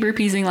during paper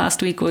piecing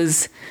last week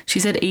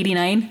she said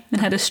 89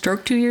 and had a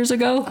stroke 2 years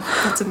ago.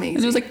 Oh, that's amazing.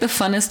 And it was like the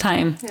funnest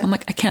time. Yeah. I'm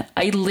like,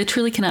 I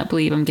literally cannot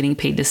believe I'm getting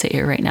paid to sit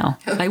here right now.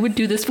 I would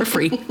do this for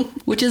free,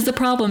 which is the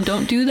problem.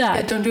 Don't do that.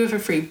 Yeah, don't do it for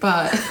free,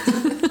 but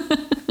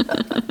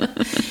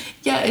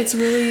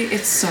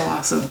it's so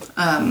awesome.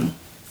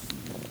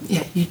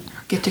 You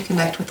get to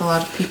connect with a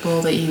lot of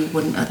people that you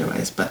wouldn't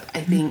otherwise. But I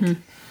think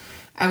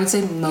I would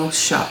say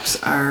most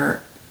shops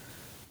are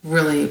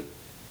really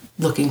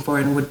looking for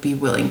and would be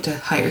willing to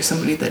hire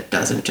somebody that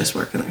doesn't just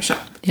work in their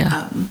shop.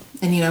 Yeah.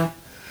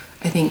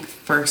 I think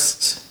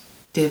first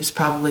dibs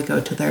probably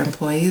go to their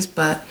employees,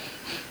 but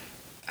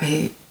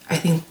I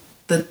think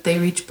that they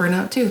reach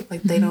burnout too.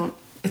 Like they don't.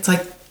 It's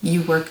like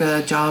you work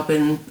a job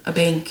in a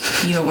bank,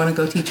 you don't want to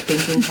go teach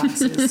banking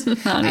classes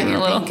at your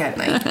bank at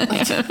night.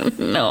 Like,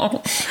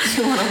 no.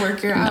 You want to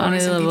work your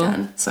hours and be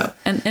done. So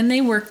and they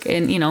work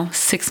in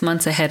 6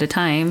 months ahead of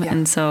time,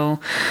 and so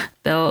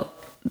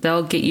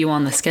they'll get you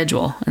on the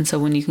schedule. And so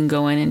when you can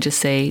go in and just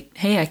say,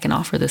 hey, I can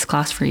offer this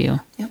class for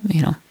you,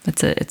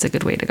 it's a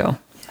good way to go.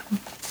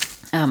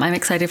 I'm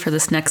excited for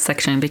this next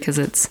section because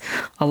it's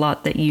a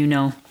lot that you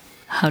know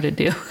how to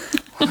do.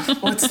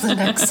 What's the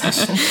next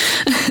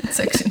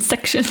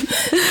section?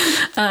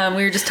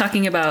 We were just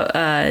talking about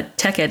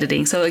tech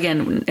editing. So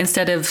again,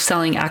 instead of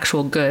selling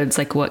actual goods,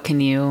 like what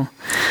can you...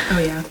 Oh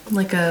yeah,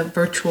 like a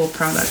virtual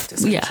product,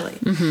 essentially.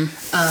 Yeah.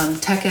 Mm-hmm.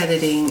 Tech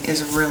editing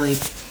is really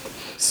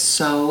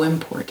so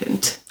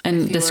important.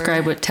 And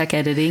describe what tech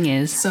editing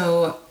is.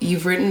 So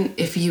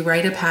if you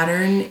write a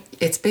pattern,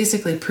 it's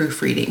basically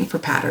proofreading for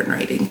pattern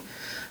writing.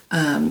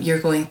 You're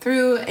going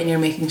through and you're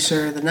making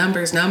sure the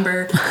numbers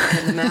number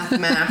and the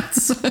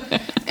maths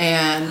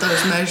and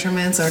those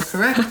measurements are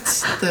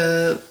correct.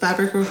 The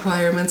fabric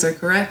requirements are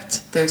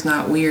correct. There's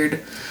not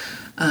weird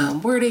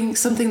wording.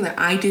 Something that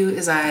I do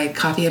is I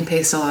copy and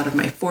paste a lot of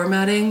my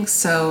formatting.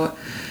 So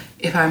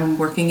if I'm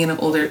working in a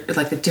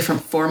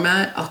different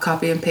format, I'll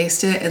copy and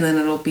paste it, and then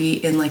it'll be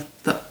in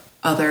like the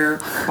other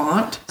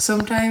font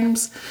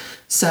sometimes.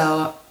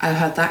 So I've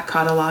had that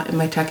caught a lot in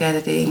my tech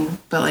editing,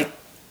 but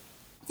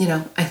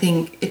I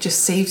think it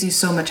just saves you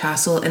so much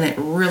hassle, and it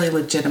really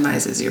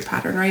legitimizes your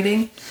pattern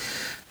writing.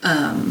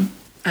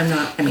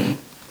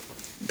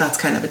 That's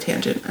kind of a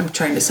tangent. I'm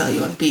trying to sell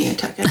you on being a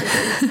tech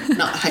editor,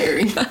 not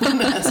hiring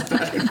as a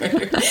pattern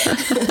writer.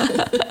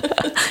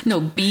 No,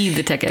 be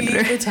the tech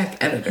editor. Be the tech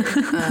editor.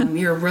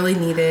 You're really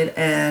needed,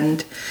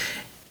 and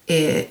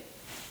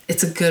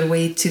it's a good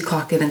way to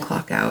clock in and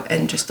clock out,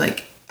 and just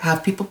like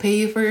have people pay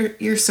you for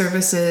your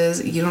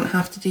services. You don't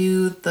have to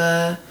do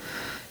the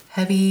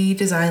heavy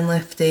design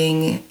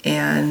lifting.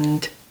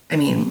 And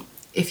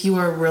if you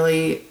are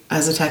really,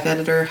 as a tech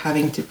editor,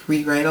 having to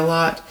rewrite a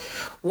lot,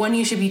 one,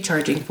 you should be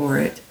charging for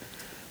it.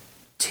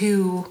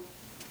 Two,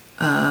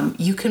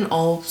 you can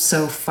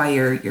also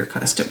fire your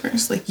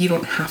customers. Like, you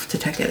don't have to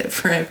tech edit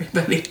for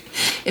everybody.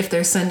 If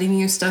they're sending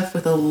you stuff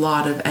with a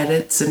lot of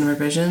edits and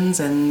revisions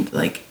and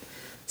like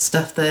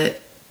stuff that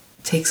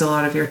takes a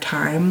lot of your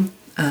time,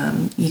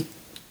 you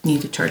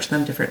need to charge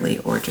them differently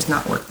or just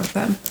not work with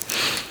them.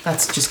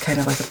 That's just kind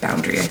of like a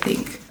boundary, I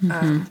think,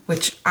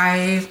 which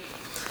I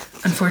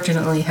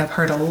unfortunately have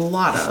heard a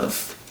lot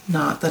of.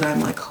 Not that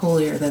I'm like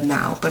holier than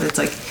thou, but it's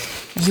like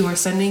you are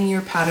sending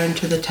your pattern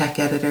to the tech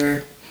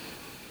editor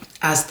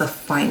as the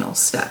final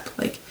step.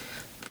 Like,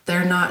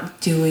 they're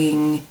not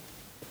doing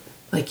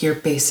like your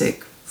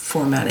basic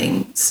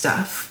formatting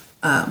stuff,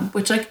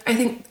 which like I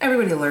think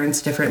everybody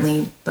learns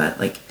differently, but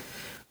like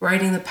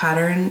writing the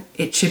pattern,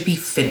 it should be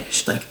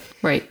finished. Like,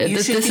 right.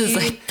 This is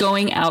like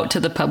going out to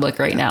the public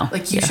right now.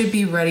 Like, you should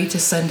be ready to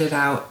send it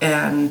out,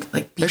 and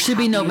like there should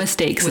be no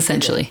mistakes,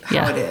 essentially.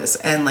 How it is.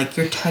 And like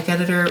your tech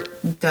editor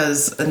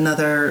has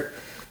another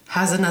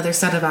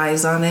set of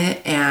eyes on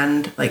it,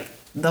 and like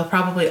they'll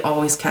probably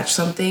always catch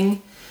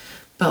something,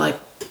 but like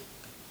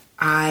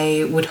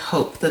I would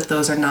hope that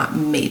those are not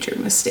major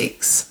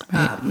mistakes.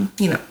 Right.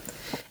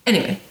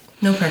 Anyway,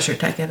 no pressure,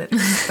 tech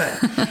editors, but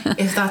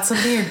if that's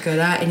something you're good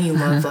at and you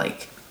love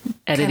like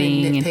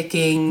editing, kind of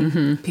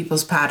nitpicking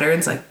people's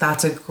patterns, like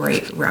that's a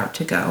great route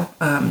to go.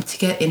 To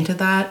get into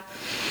that,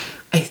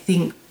 I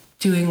think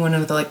doing one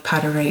of the like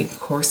pattern writing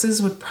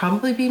courses would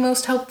probably be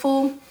most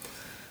helpful,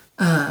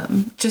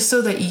 just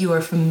so that you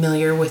are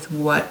familiar with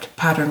what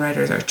pattern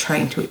writers are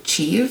trying to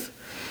achieve.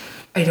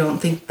 I don't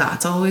think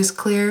that's always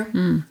clear.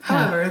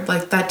 However,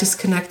 like that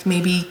disconnect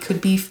maybe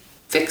could be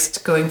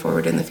fixed going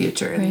forward in the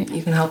future, and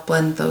you can help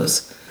blend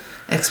those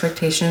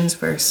expectations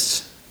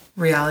versus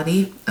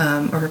reality,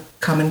 or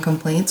common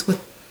complaints with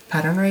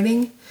pattern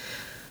writing.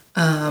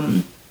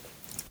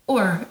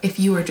 Or if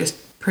you are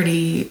just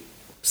pretty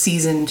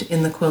seasoned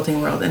in the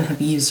quilting world and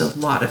have used a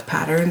lot of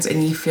patterns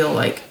and you feel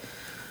like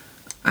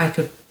I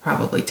could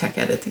probably tech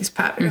edit these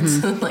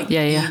patterns,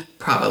 you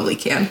probably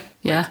can.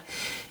 Yeah.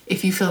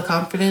 If you feel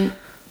confident,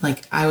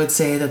 like I would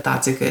say that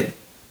that's a good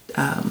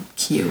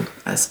cue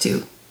as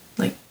to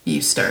like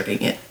you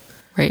starting it.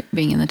 Right,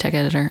 being in the tech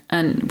editor.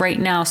 And right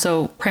now,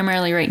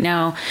 primarily right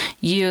now,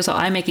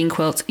 I'm making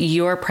quilts,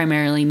 you're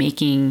primarily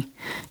making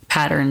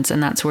patterns,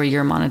 and that's where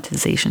your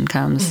monetization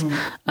comes.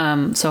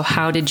 So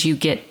how did you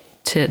get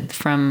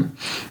from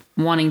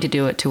wanting to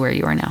do it to where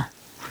you are now?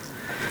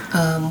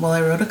 Well,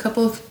 I wrote a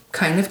couple of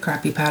kind of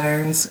crappy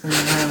patterns, and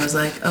then I was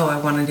like, oh, I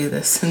want to do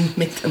this and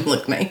make them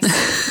look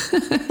nice.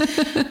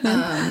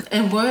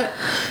 And what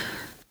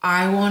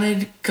I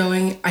wanted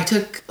I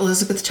took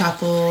Elizabeth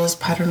Chappell's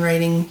pattern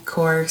writing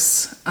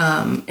course,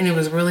 and it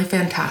was really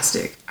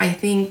fantastic. I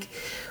think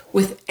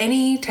with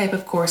any type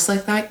of course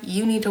like that,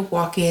 you need to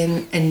walk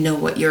in and know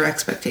what your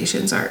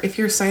expectations are. If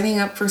you're signing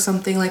up for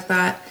something like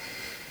that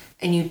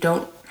and you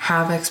don't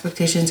have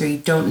expectations or you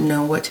don't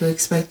know what to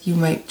expect, you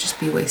might just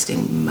be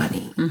wasting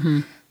money.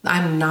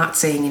 I'm not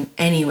saying in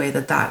any way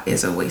that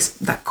is a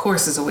waste, that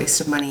course is a waste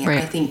of money. Right.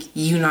 I think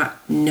you not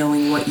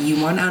knowing what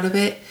you want out of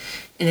it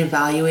and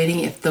evaluating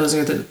if those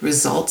are the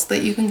results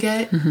that you can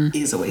get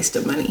is a waste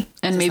of money.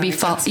 And maybe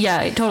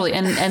totally.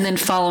 And then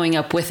following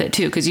up with it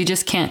too, because you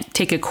just can't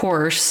take a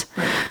course.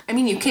 Right. I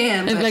mean, you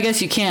can. But, I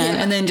guess you can,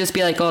 and then just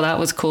be like, "Oh, that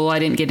was cool. I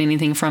didn't get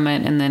anything from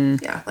it," and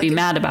then be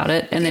mad about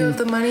it. And then you have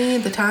the money,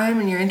 the time,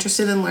 and you're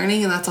interested in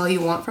learning, and that's all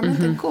you want from it.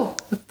 Then cool.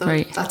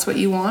 If that's what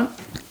you want.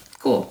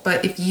 Cool.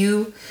 But if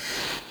you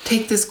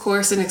take this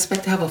course and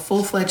expect to have a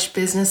full-fledged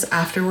business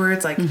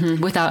afterwards, like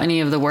without any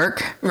of the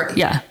work, right?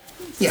 Yeah.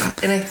 Yeah,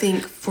 and I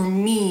think for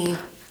me,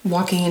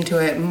 walking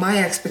into it, my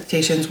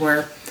expectations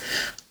were,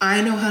 I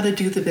know how to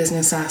do the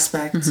business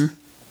aspect.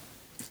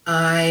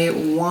 I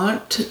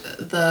want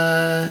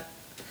the,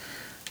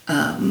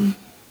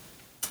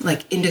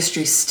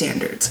 industry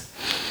standards.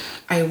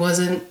 I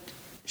wasn't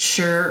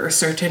sure or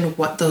certain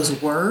what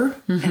those were,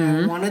 and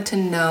I wanted to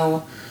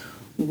know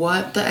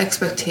what the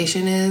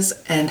expectation is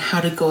and how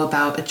to go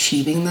about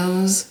achieving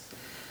those,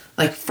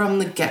 like from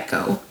the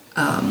get-go.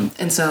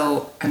 And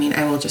so, I mean,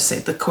 I will just say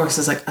the course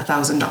is like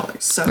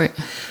 $1,000. So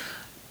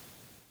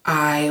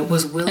I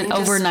was willing and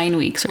over 9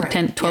 weeks or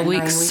 10, 12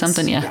 weeks,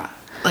 something. Yeah.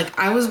 Like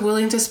I was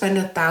willing to spend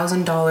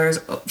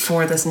 $1,000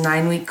 for this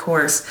 9-week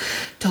course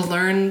to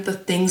learn the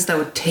things that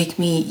would take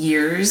me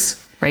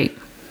years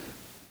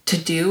to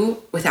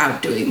do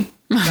without doing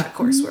that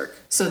coursework.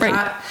 So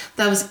that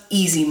was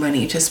easy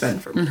money to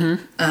spend for me.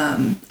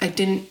 I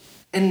didn't,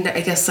 and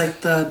I guess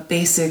like the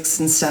basics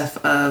and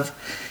stuff of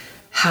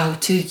how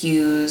to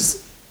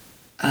use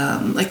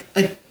like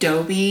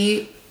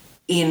Adobe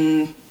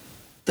in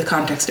the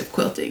context of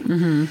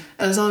quilting.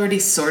 I was already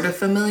sort of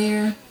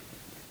familiar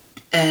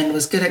and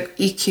was good at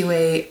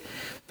EQ8,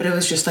 but it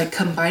was just like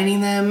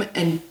combining them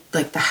and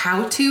like the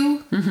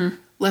how-to,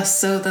 less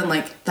so than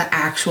like the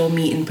actual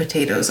meat and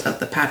potatoes of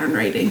the pattern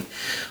writing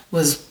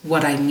was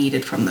what I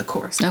needed from the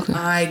course. Okay.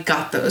 I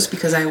got those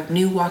because I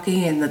knew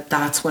walking in that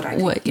that's what I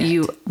could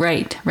get.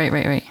 Right.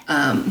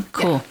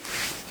 Cool. Yeah.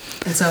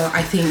 And so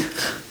I think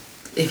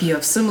if you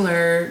have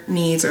similar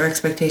needs or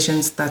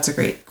expectations, that's a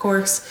great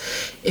course.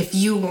 If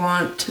you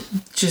want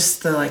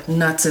just the like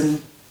nuts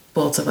and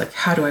bolts of like,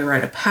 how do I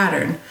write a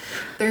pattern?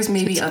 There's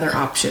maybe other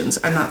options.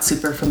 I'm not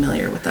super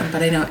familiar with them,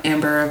 but I know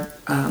Amber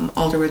of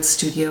Alderwood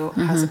Studio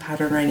has a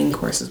pattern writing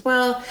course as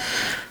well.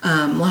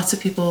 Lots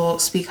of people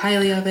speak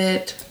highly of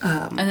it.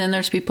 And then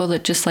there's people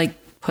that just like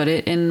put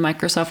it in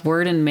Microsoft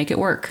Word and make it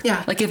work.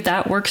 Yeah. Like if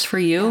that works for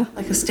you.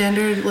 Like a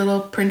standard little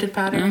printed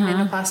pattern in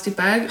a plastic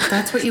bag, if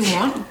that's what you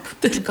want,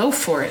 go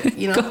for it,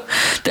 you know?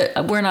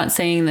 We're not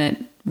saying that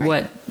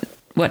what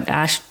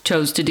Ash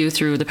chose to do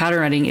through the pattern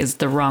writing is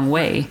the wrong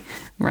way,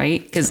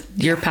 right? Because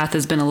your path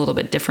has been a little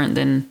bit different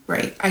than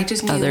I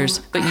just knew others.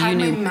 But I had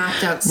my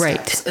mapped out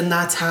steps, and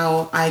that's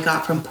how I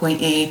got from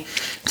point A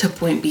to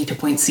point B to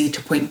point C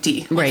to point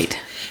D. Right.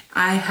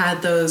 I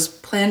had those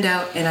planned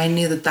out, and I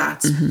knew that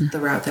that's the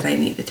route that I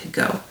needed to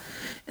go.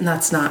 And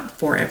that's not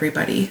for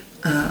everybody.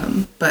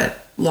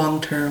 But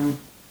long term,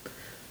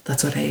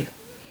 that's what I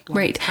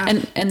Right.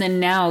 And then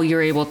now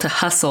you're able to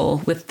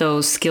hustle with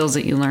those skills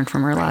that you learned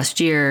from her last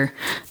year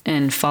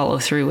and follow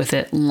through with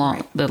it,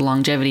 the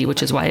longevity,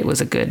 which is why it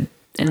was a good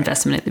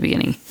investment at the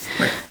beginning.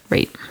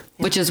 Right.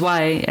 Yeah. Which is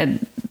why at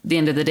the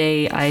end of the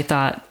day, I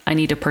thought I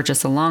need to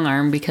purchase a long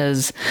arm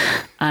because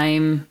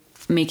I'm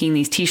making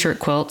these t-shirt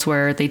quilts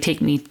where they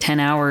take me 10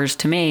 hours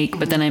to make,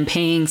 but then I'm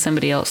paying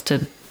somebody else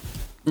to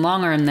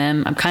long arm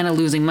them. I'm kind of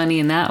losing money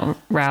in that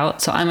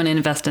route. So I'm going to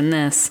invest in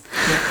this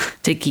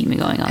to keep me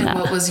going on that.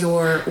 What was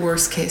your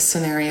worst case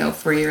scenario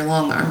for your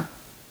long arm?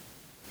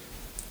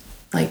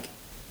 Like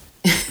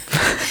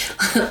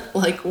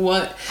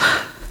what,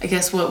 I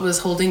guess what was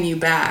holding you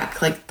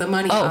back? Like the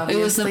money,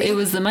 obviously. It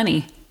was the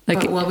money.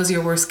 But what was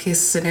your worst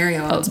case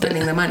scenario on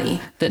spending the money?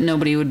 That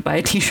nobody would buy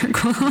a t-shirt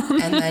quilt.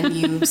 And then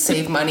you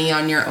save money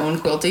on your own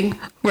quilting?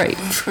 Right.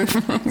 For the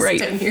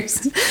next 10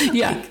 years.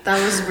 Yeah. Like,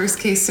 that was worst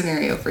case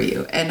scenario for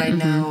you. And I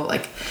know,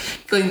 like,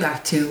 going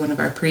back to one of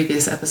our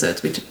previous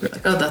episodes, we were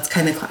like, that's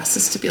kind of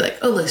classist to be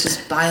like, let's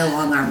just buy a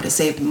long arm to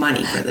save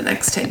money for the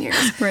next 10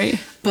 years. Right.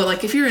 But,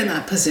 like, if you're in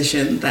that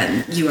position,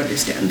 then you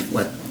understand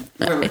where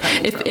we're coming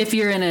from. If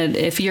you're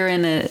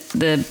in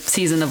the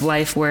season of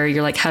life where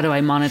you're like, how do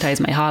I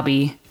monetize my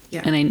hobby?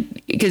 Yeah.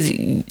 Because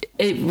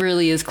it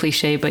really is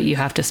cliche, but you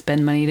have to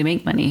spend money to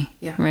make money.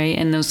 Yeah. Right.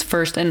 And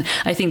and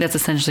I think that's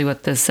essentially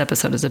what this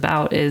episode is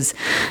about, is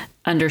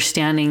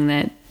understanding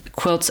that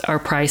quilts are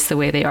priced the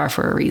way they are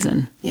for a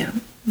reason. Yeah.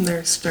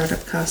 There's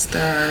startup costs,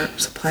 there are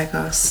supply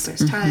costs,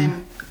 there's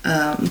time.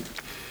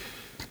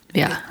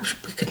 Yeah.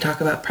 We could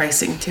talk about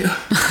pricing too.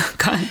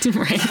 God,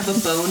 right. I have a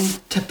bone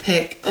to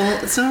pick.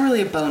 Well, it's not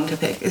really a bone to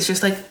pick. It's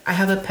just like I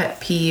have a pet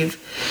peeve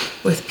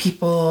with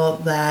people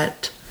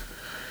that,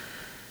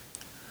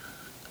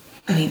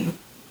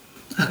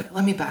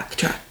 let me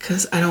backtrack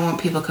because I don't want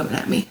people coming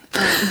at me.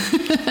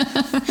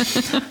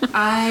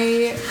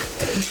 I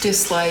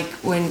dislike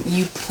when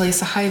you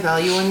place a high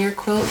value on your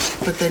quilt,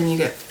 but then you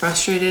get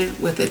frustrated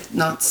with it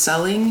not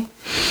selling,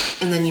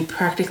 and then you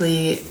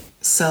practically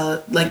sell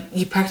it, like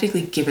you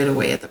practically give it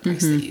away at the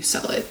price that you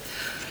sell it.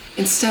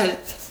 Instead,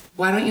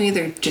 why don't you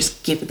either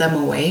just give them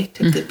away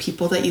to the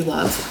people that you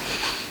love?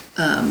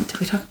 Did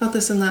we talk about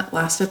this in that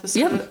last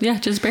episode? Yeah,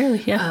 just barely,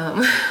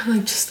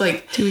 just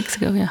like 2 weeks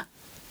ago, yeah.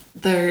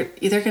 They're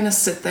either going to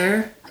sit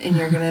there and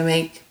you're going to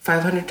make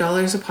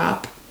 $500 a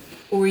pop,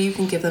 or you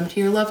can give them to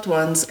your loved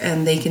ones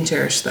and they can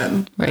cherish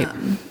them. Right.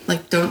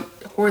 Like, don't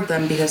hoard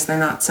them because they're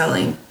not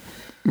selling.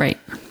 Right.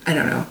 I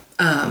don't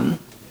know.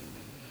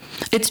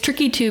 It's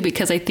tricky too,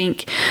 because I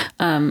think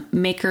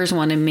makers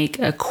want to make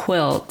a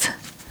quilt,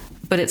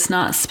 but it's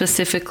not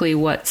specifically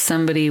what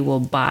somebody will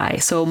buy.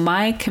 So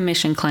my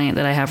commission client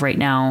that I have right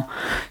now,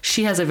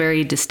 she has a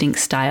very distinct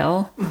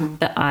style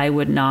that I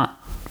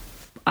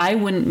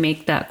wouldn't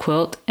make that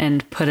quilt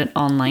and put it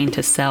online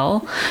to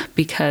sell,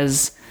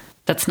 because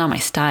that's not my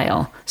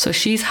style. So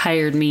she's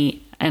hired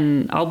me,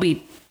 and I'll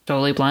be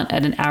totally blunt,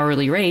 at an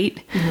hourly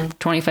rate,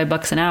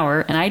 $25 an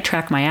hour, and I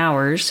track my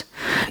hours,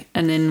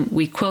 and then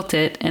we quilt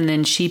it, and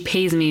then she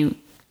pays me.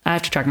 I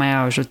have to track my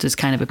hours, which is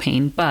kind of a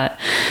pain, but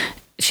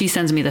she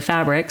sends me the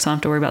fabric, so I don't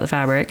have to worry about the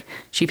fabric.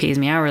 She pays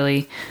me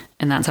hourly,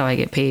 and that's how I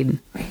get paid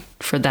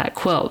for that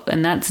quilt.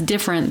 And that's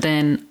different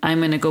than I'm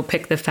going to go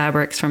pick the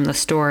fabrics from the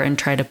store and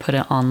try to put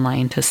it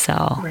online to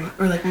sell. Right.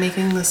 Or like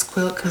making this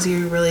quilt because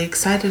you're really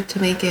excited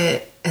to make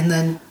it, and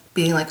then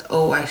being like,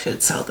 oh, I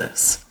should sell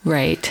this.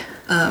 Right.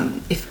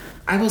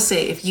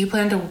 If you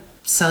plan to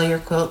sell your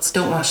quilts,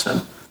 don't wash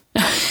them.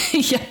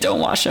 Yeah, don't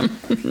wash them.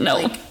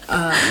 No.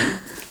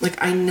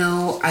 Like, I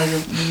know I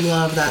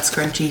love that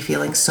scrunchy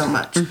feeling so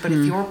much, but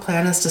if your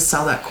plan is to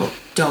sell that quilt,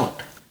 don't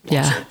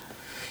wash it.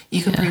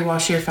 You can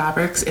pre-wash your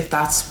fabrics if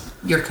that's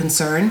your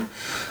concern.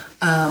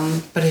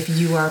 But if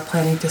you are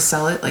planning to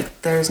sell it,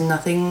 like, there's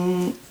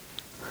nothing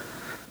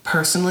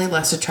personally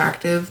less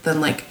attractive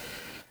than like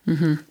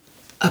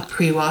a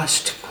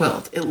pre-washed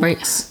quilt. It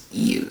looks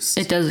used.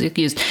 It does look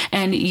used.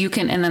 And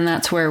then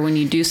that's where, when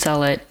you do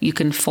sell it, you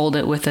can fold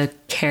it with a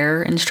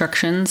care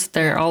instructions.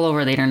 They're all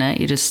over the internet.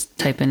 You just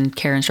type in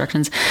care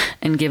instructions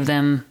and give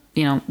them,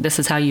 this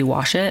is how you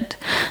wash it.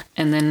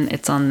 And then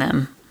it's on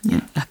them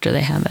after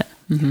they have it.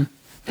 Mm-hmm.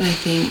 And I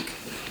think,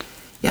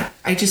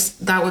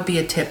 that would be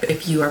a tip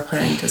if you are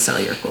planning to sell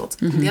your quilts.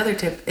 The other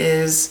tip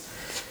is,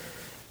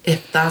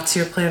 if that's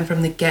your plan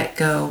from the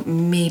get-go,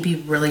 maybe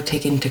really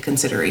take into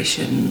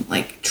consideration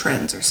like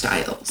trends or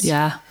styles.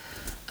 Yeah.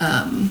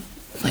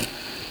 Like,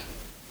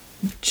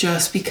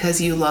 just because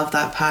you love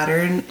that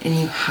pattern and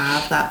you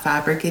have that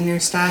fabric in your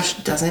stash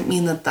doesn't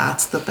mean that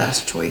that's the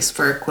best choice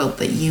for a quilt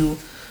that you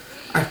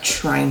are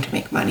trying to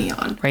make money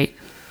on. Right.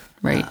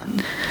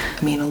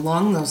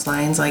 Along those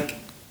lines, like,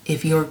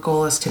 if your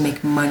goal is to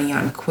make money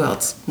on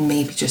quilts,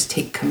 maybe just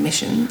take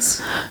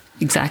commissions.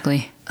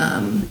 Exactly.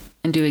 And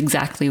do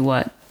exactly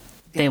what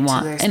they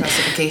want. To their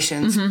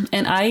specifications.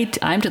 And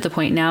I'm to the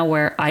point now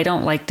where I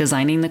don't like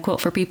designing the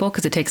quilt for people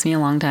because it takes me a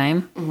long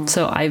time.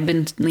 So I've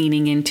been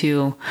leaning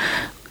into,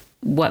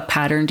 what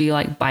pattern do you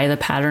like? Buy the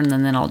pattern,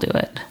 and then I'll do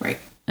it. Right.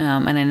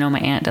 And I know my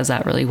aunt does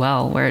that really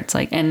well, where it's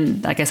like,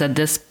 and like I said,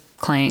 this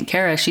client,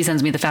 Kara, she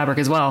sends me the fabric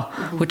as well,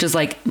 which is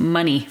like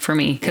money for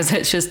me, because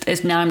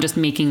it's now I'm just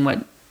making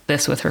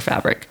this with her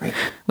fabric,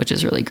 which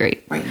is really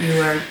great. Right.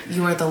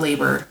 You are the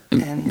labor,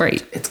 and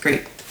it's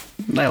great.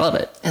 I love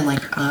it. And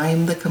like,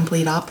 I'm the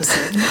complete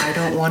opposite. I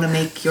don't want to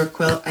make your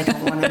quilt. I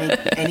don't want to make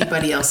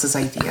anybody else's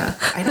idea.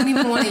 I don't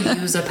even want to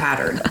use a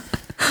pattern.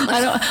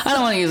 I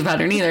don't want to use a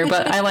pattern either,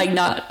 but I like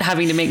not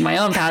having to make my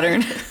own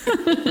pattern.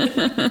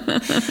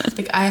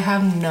 Like, I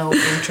have no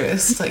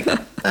interest. Like,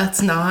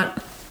 that's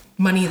not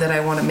money that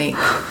I want to make.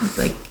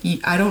 Like,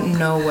 I don't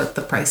know what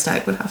the price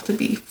tag would have to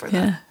be for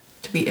that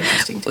to be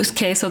interesting to me.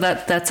 Okay, so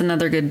that's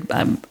another good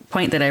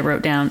point that I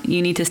wrote down.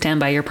 You need to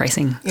stand by your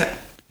pricing. Yeah.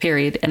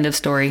 Period. End of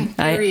story.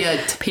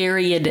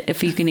 Period.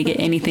 If you can get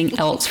anything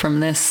else from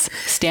this,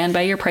 stand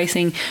by your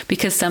pricing,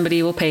 because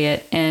somebody will pay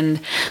it, and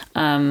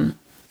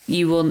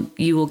you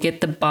will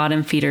get the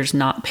bottom feeders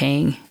not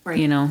paying. Right.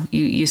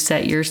 You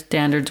set your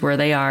standards where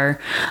they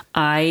are.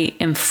 I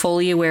am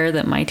fully aware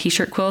that my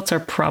t-shirt quilts are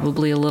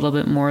probably a little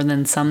bit more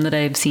than some that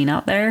I've seen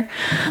out there.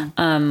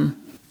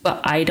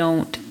 But I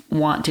don't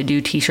want to do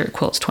t-shirt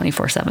quilts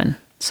 24/7.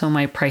 So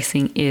my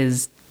pricing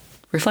is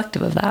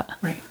reflective of that.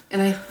 Right.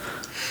 And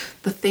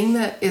the thing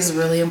that is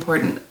really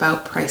important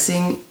about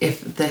pricing,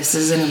 if this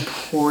is an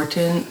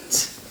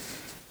important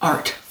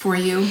art for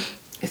you,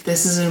 if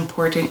this is an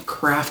important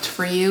craft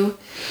for you,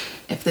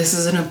 if this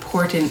is an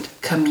important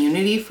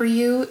community for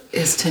you,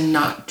 is to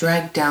not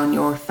drag down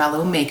your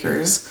fellow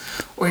makers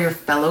or your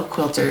fellow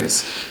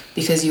quilters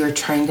because you are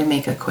trying to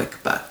make a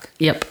quick buck.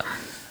 Yep.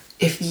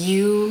 If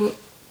you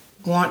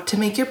want to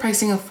make your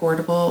pricing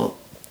affordable,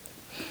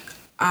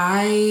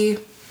 I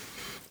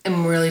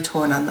am really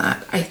torn on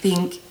that. I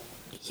think,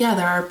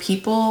 there are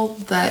people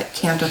that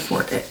can't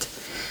afford it.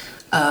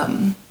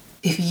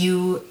 If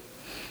you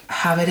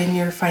have it in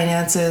your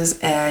finances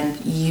and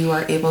you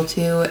are able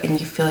to, and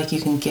you feel like you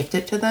can gift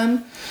it to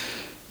them,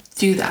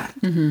 do that.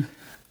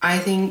 I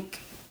think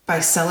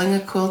by selling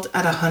a quilt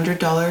at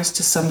 $100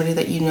 to somebody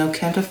that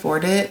can't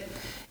afford it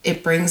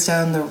it brings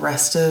down the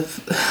rest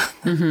of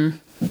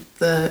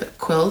the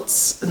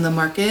quilts in the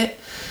market.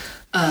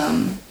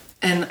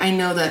 And I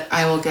know that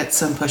I will get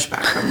some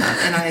pushback from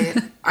that.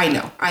 And I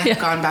know I've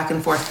gone back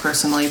and forth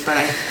personally, but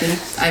I think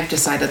I've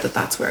decided that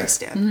that's where I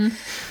stand.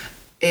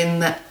 In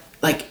the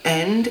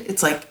end,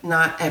 it's like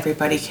not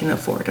everybody can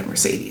afford a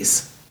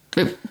Mercedes.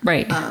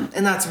 Right.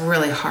 And that's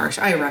really harsh.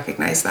 I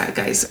recognize that,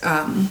 guys.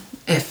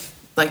 If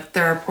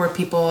there are poor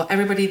people,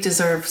 everybody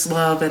deserves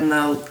love and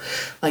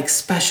the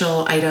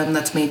special item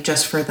that's made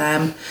just for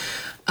them.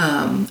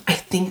 I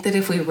think that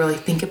if we really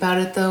think about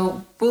it,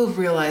 though, we'll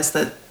realize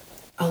that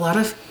a lot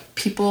of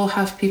people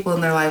have people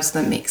in their lives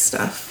that make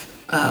stuff.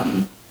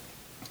 I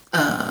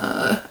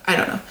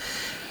don't know.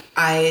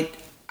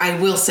 I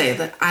will say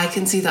that I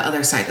can see the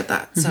other side of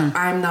that. So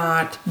I'm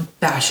not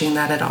bashing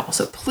that at all.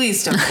 So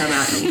please don't come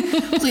at me.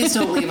 Please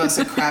don't leave us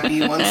a crappy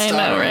one star. I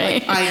know,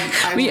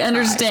 right? We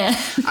understand.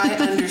 I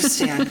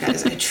understand,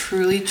 guys. I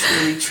truly,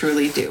 truly,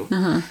 truly do.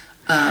 But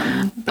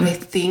I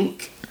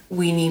think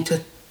we need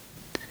to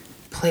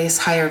place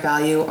higher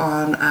value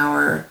on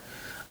our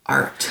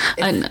art.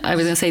 And I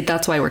was going to say,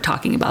 that's why we're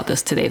talking about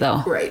this today,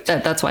 though. Right.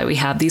 That's why we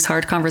have these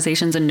hard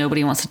conversations and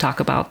nobody wants to talk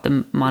about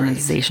the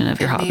monetization of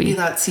your hobby. Maybe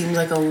that seems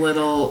like a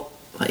little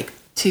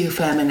too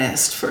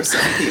feminist for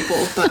some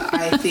people, but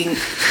I think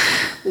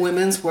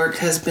women's work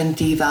has been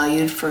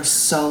devalued for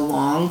so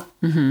long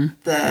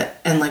that,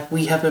 and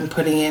we have been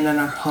putting it in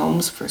our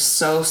homes for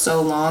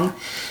so long,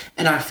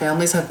 and our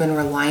families have been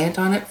reliant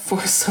on it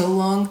for so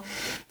long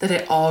that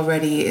it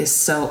already is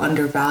so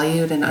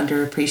undervalued and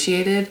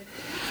underappreciated.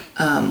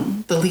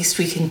 The least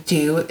we can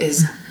do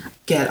is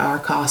get our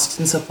costs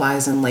and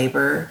supplies and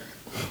labor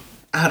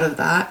out of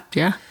that.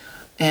 Yeah.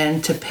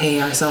 And to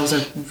pay ourselves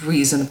a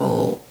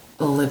reasonable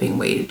living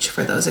wage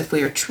for those if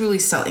we are truly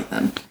selling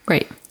them.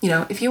 Right.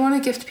 If you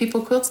want to gift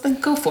people quilts, then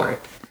go for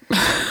it.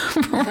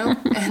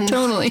 And,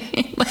 totally.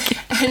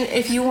 And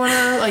if you want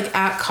to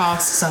at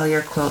cost sell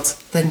your quilts,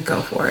 then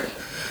go for it.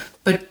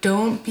 But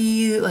don't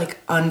be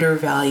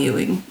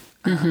undervaluing.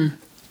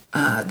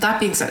 That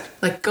being said,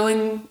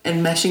 going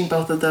and meshing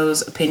both of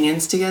those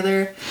opinions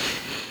together,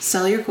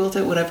 sell your quilt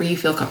at whatever you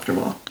feel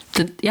comfortable.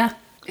 Yeah,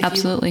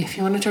 absolutely. If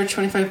you want to charge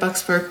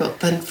 $25 for a quilt,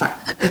 then fine.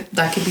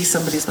 That could be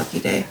somebody's lucky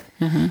day.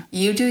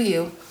 You do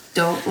you.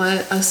 Don't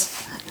let us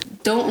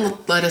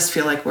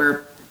feel like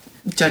we're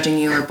judging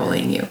you or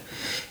bullying you.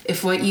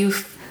 If what you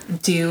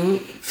do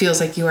feels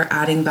like you are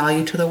adding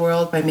value to the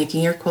world by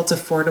making your quilts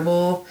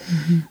affordable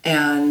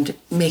and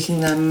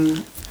making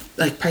them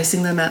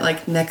pricing them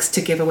at next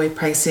to giveaway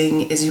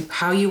pricing is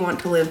how you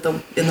want to live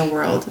in the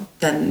world,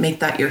 then make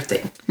that your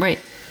thing. Right.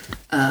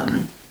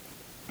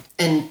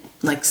 And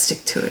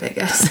stick to it, I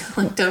guess.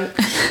 Don't.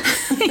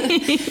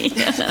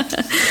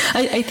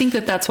 I think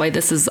that's why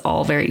this is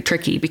all very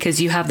tricky,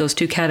 because you have those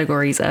two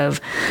categories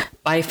of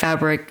buy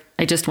fabric.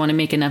 I just want to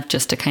make enough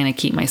just to kind of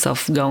keep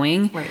myself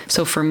going. Right.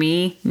 So for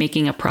me,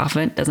 making a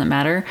profit doesn't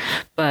matter.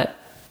 But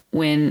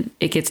when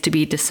it gets to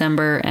be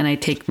December and I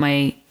take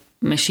my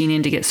machine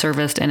in to get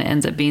serviced and it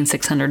ends up being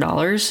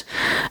 $600,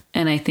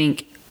 and I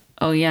think,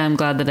 oh yeah, I'm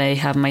glad that I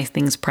have my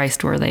things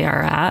priced where they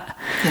are at.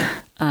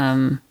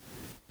 Yeah.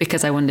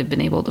 Because I wouldn't have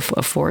been able to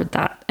afford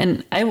that.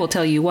 And I will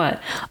tell you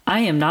what, I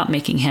am not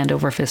making hand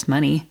over fist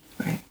money.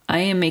 Right. I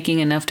am making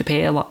enough to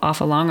pay off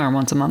a long arm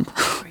once a month.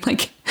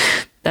 Right.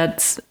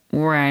 That's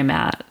where I'm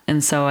at.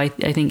 And so I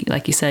think,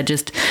 like you said,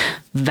 just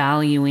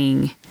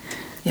valuing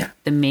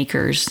the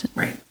makers.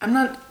 Right. I'm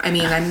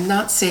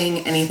not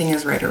saying anything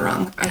is right or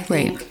wrong. I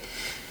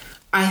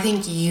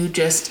think you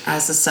just,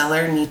 as a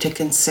seller, need to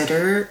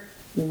consider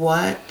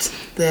what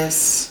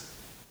this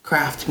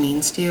craft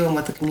means to you and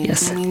what the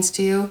community means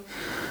to you.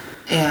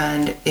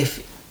 And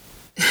if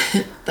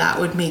that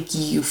would make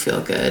you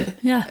feel good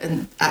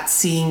and at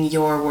seeing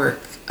your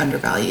work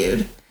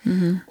undervalued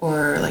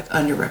or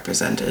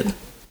underrepresented.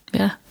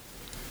 Yeah.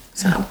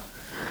 So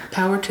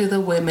power to the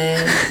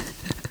women.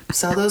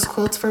 Sell those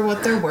quilts for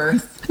what they're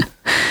worth.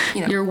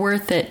 You're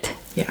worth it.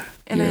 Yeah.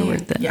 You're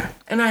worth it. Yeah.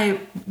 And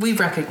we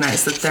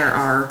recognize that there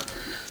are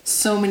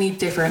so many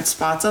different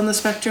spots on the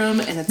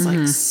spectrum, and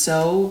it's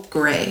so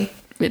gray.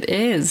 It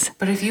is.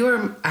 But if you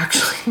are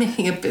actually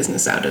making a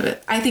business out of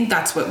it, I think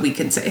that's what we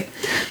can say.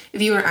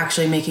 If you are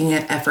actually making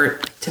an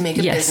effort to make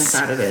a business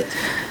out of it,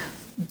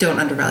 don't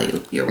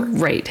undervalue your work.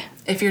 Right.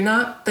 If you're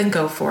not, then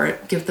go for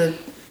it.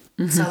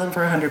 Sell them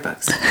for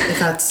 $100. If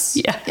that's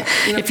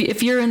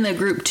If you're in the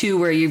group too,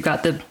 where you've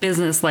got the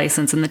business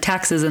license and the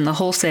taxes and the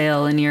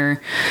wholesale, and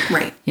you're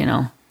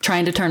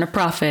trying to turn a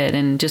profit,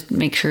 and just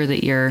make sure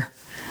that you're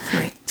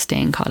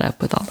staying caught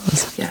up with all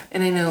those. Yeah.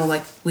 And I know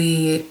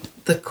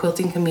the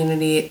quilting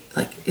community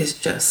is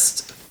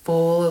just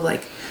full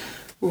of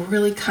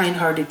really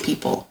kind-hearted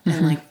people,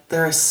 and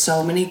there are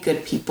so many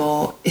good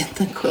people in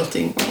the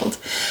quilting world.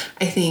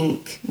 I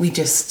think we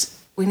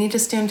need to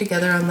stand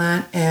together on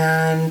that,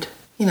 and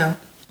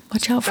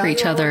watch out for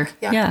each other.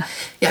 Yeah.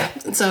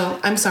 And so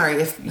I'm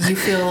sorry if you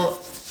feel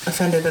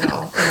offended at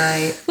all.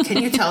 And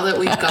can you tell that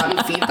we've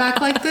gotten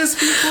feedback like this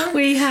before?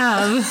 We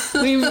have.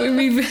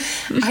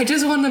 I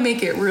just want to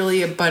make it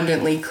really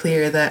abundantly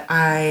clear that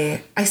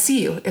I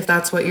see you if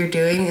that's what you're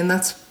doing, and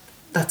that's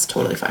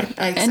totally fine.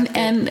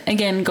 And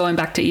again, going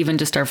back to even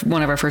just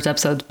one of our first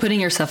episodes, putting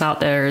yourself out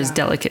there is a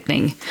delicate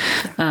thing.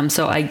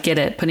 So I get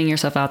it. Putting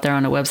yourself out there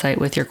on a website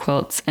with your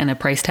quilts and a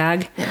price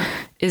tag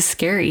is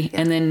scary.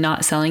 Yeah. And then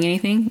not selling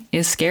anything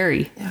is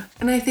scary. Yeah.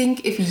 And I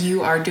think if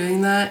you are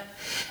doing that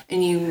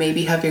and you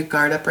maybe have your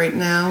guard up right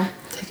now,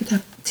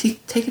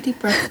 take a deep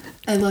breath.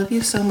 I love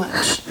you so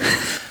much.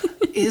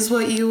 Is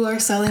what you are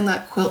selling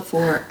that quilt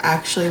for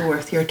actually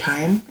worth your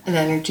time and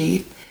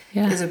energy?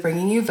 Yeah. Is it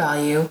bringing you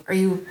value? Are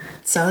you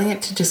selling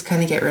it to just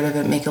kind of get rid of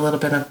it, make a little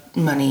bit of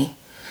money?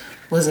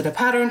 Was it a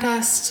pattern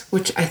test?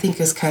 Which I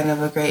think is kind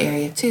of a gray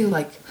area too,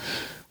 like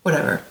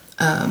whatever.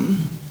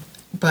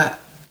 But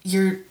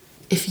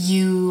if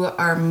you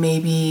are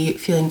maybe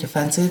feeling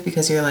defensive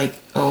because you're like,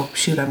 oh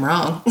shoot, I'm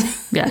wrong.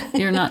 Yeah,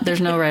 you're not,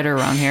 there's no right or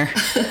wrong here.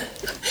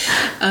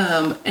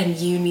 And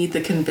you need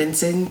the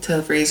convincing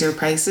to raise your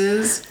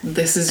prices,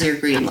 this is your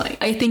green light.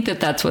 I think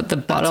that's what the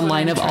bottom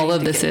line of all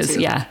of this is.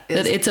 Yeah,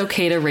 that it's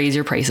okay to raise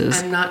your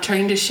prices. I'm not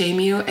trying to shame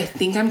you. I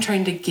think I'm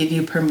trying to give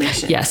you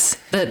permission. Yes,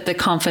 the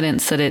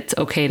confidence that it's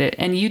okay to,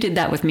 and you did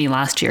that with me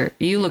last year.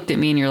 You looked at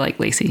me and you're like,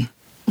 Lacey,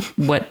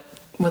 what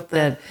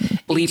the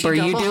bleep are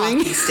you doing?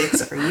 Hockey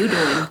sticks are you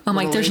doing? I'm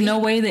like, there's no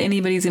way that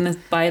anybody's going to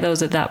buy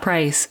those at that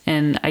price.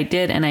 And I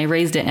did, and I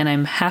raised it, and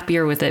I'm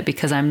happier with it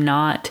because I'm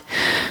not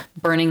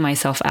burning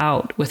myself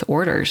out with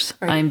orders.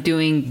 Right. I'm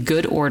doing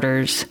good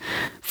orders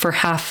for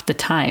half the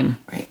time.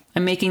 Right.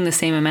 I'm making the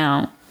same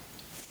amount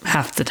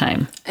half the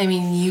time. I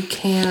mean, you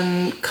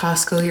can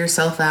Costco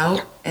yourself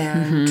out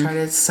and try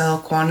to sell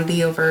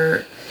quantity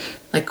over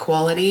like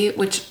quality,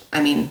 which,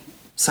 I mean,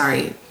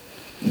 sorry,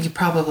 you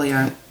probably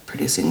aren't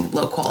producing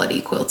low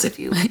quality quilts if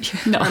you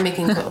are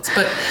making quilts.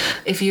 But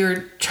if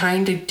you're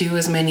trying to do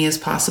as many as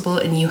possible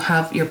and you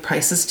have your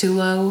prices too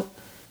low,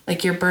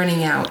 like you're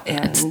burning out,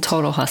 and it's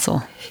total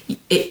hustle.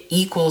 It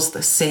equals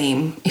the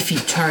same if you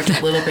charge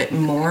a little bit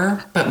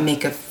more but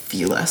make a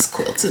few less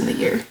quilts in the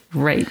year.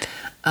 Right.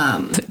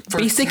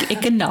 Basic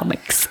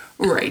economics.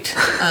 Right.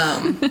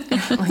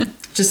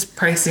 Like just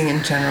pricing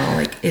in general,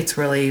 like it's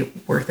really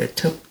worth it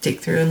to dig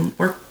through and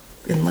work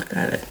and look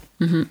at it.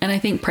 Mm-hmm. And I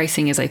think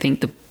pricing is,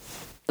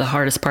 the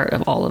hardest part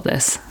of all of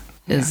this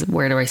is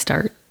where do I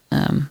start?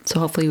 So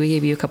hopefully we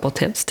gave you a couple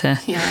tips to...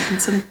 Yeah,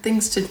 and some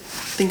things to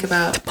think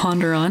about. To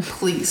ponder on.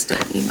 Please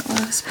don't email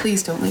us.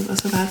 Please don't leave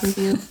us a bad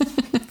review.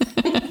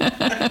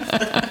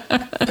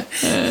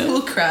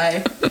 We'll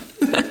cry.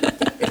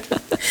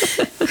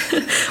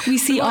 We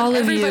see all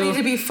of you. Everybody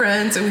to be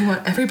friends, and we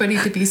want everybody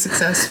to be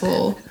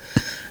successful.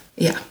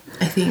 Yeah,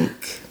 I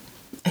think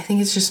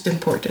it's just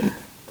important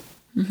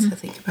to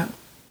think about.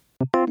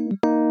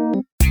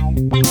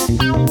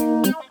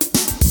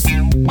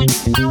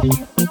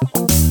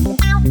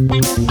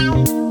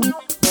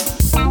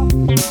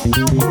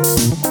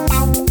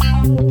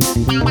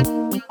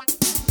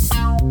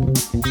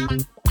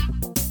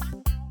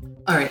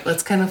 All right,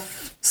 let's kind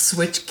of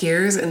switch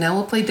gears, and now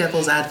we'll play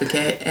devil's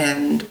advocate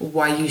and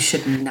why you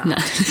should not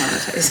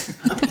monetize your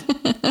hobby.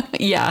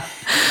 Yeah,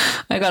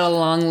 I got a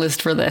long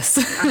list for this.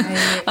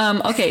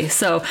 Okay,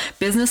 so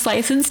business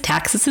license,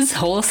 taxes,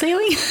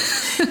 wholesaling,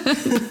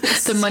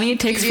 the money it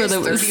takes for the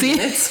 30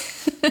 minutes.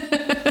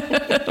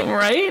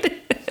 Right?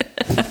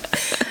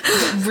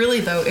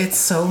 Really, though, it's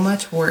so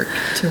much work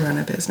to run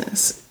a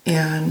business.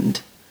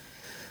 And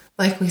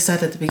like we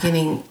said at the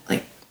beginning,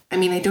 I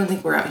don't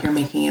think we're out here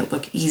making it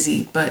look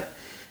easy, but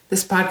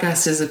this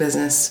podcast is a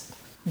business.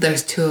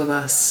 There's two of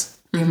us.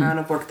 The amount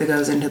of work that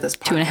goes into this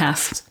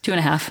podcast.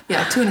 2.5.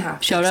 Yeah,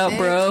 2.5. Shout out,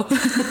 bro.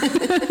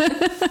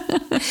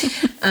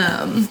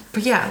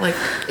 But yeah,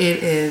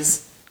 it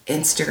is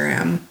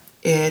Instagram.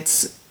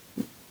 It's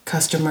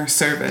customer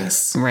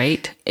service.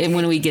 Right. And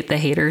when we get the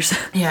haters.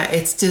 Yeah,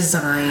 it's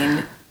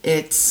design.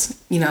 It's,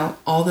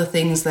 all the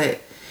things that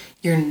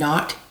you're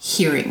not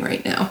hearing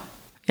right now.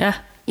 Yeah.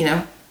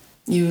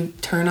 You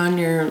turn on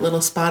your little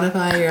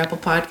Spotify, your Apple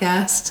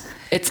Podcast.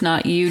 It's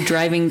not you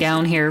driving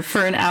down here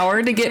for an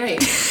hour to get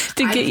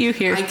get you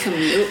here. I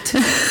commute.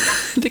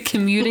 The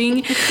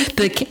commuting.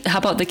 How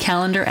about the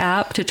calendar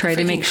app to try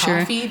to make sure?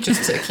 Coffee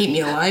just to keep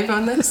me alive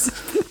on this.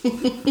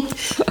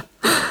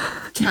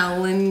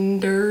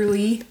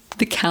 Calendarly.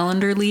 The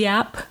Calendarly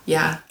app.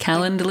 Yeah.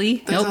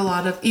 Calendly. There's a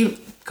lot of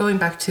going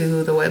back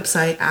to the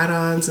website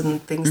add-ons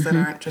and things that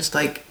aren't just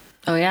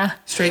oh yeah,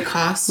 straight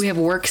costs. We have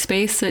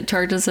Workspace that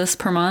charges us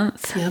per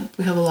month. Yep.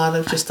 We have a lot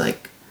of just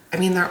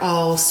they're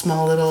all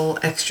small little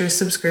extra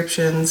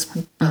subscriptions,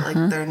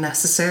 but they're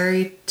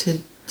necessary to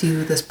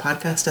do this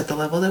podcast at the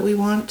level that we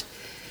want.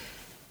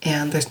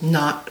 And there's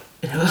not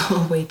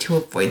a way to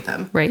avoid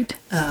them. Right.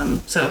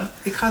 So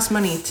it costs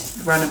money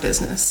to run a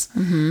business.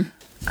 Mm-hmm.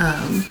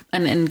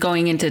 And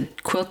going into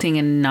quilting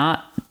and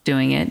not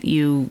doing it,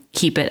 you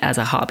keep it as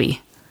a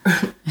hobby.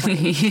 That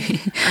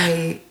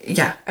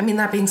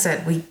being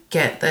said, we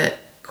get that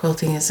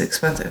quilting is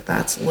expensive.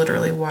 That's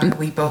literally why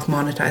we both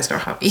monetized our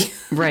hobby.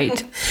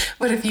 Right.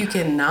 But if you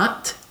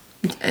cannot,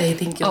 I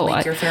think you'll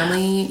make your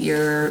family,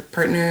 your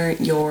partner,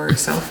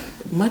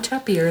 yourself much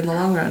happier in the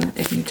long run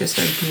if you just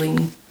are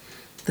doing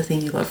the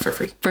thing you love for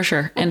free. For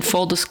sure. And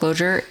full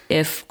disclosure,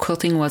 if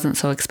quilting wasn't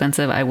so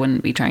expensive, I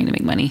wouldn't be trying to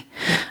make money.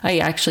 I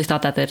actually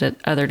thought that the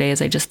other day,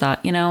 as I just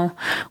thought,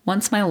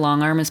 once my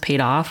long arm is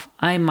paid off,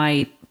 I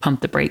might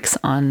pump the brakes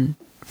on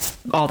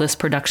all this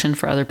production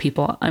for other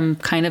people. I'm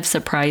kind of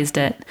surprised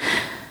at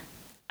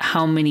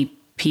how many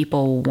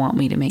people want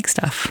me to make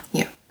stuff.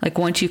 Yeah. Like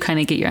once you kind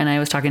of get and I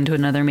was talking to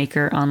another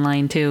maker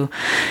online too.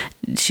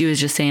 She was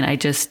just saying,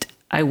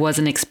 I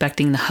wasn't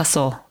expecting the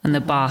hustle and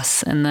the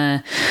boss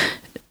and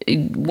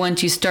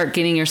once you start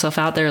getting yourself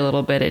out there a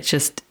little bit, it's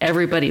just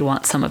everybody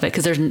wants some of it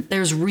because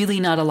there's really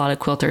not a lot of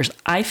quilters.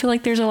 I feel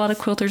like there's a lot of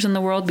quilters in the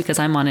world because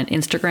I'm on an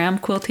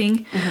Instagram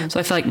quilting. Mm-hmm. So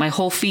I feel like my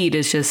whole feed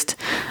is just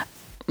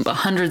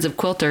hundreds of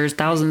quilters,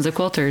 thousands of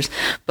quilters.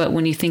 But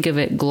when you think of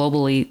it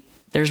globally,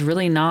 there's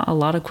really not a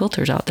lot of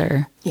quilters out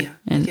there. Yeah.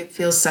 And it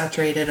feels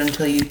saturated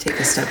until you take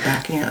a step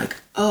back and you're like,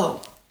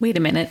 oh, wait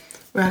a minute.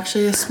 We're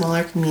actually a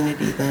smaller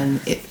community than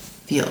it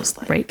feels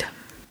like.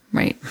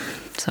 Right.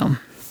 So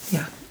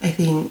yeah, I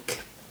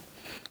think.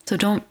 So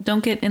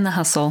don't get in the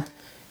hustle.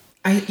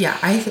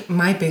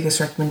 My biggest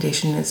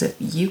recommendation is if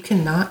you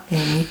cannot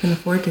and you can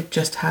afford to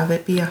just have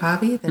it be a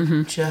hobby,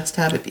 then just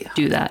have it be a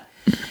hobby. Do that.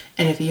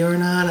 And if you're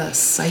not a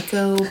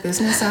psycho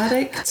business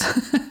addict,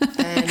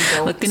 then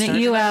don't looking at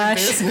you,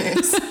 Ash.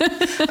 Business.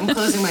 I'm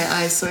closing my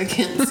eyes so I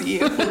can't see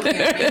you looking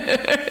at me.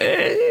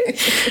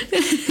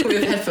 We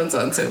have headphones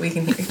on so we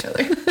can hear each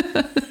other.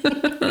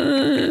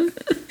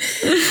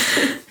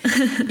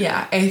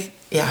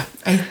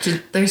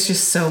 There's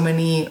just so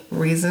many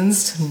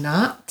reasons to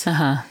not.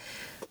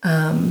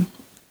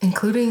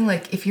 Including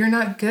like if you're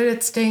not good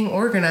at staying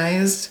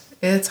organized,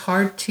 it's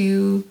hard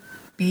to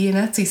be an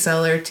Etsy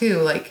seller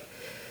too. Like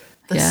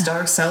the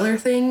star seller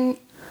thing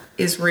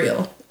is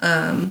real.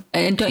 And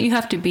don't you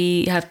have to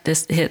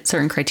hit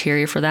certain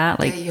criteria for that?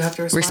 Like you have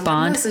to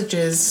respond to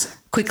messages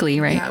quickly,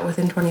 right? Yeah,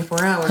 within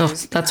 24 hours. Oh,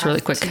 that's really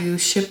quick. To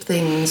ship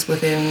things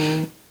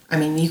within. I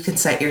mean, you can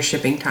set your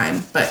shipping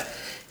time, but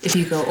if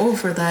you go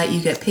over that,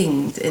 you get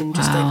pinged, and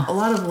just like a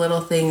lot of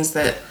little things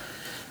that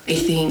I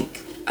think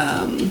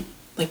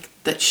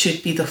that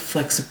should be the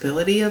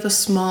flexibility of a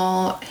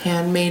small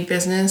handmade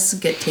business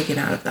get taken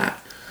out of that.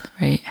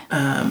 Right.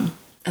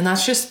 And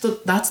that's just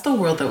that's the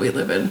world that we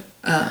live in.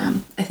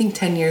 I think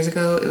 10 years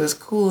ago, it was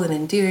cool and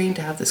endearing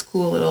to have this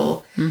cool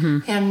little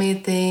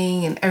handmade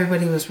thing, and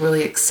everybody was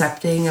really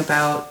accepting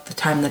about the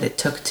time that it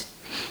took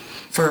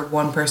for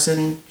one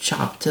person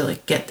shop to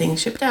like get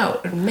things shipped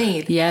out and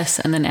made. Yes,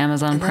 and then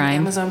Amazon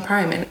Prime,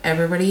 and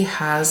everybody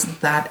has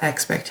that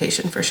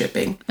expectation for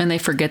shipping, and they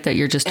forget that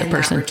you're just a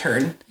person. That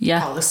return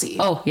policy.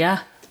 Oh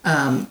yeah.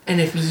 And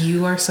if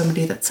you are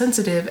somebody that's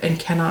sensitive and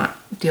cannot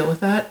deal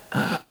with that,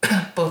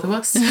 both of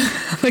us,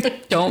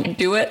 like, don't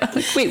do it.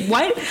 Like, wait,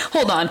 why?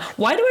 Hold on.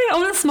 Why do I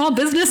own a small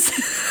business?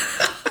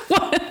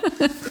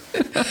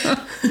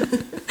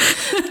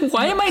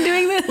 Why am I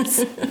doing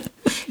this?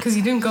 Because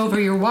you didn't go over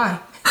your why.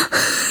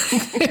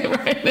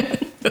 Right.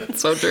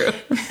 That's so true.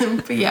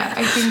 But yeah,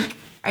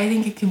 I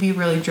think it can be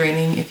really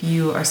draining if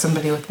you are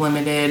somebody with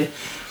limited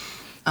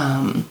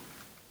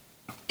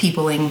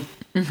peopling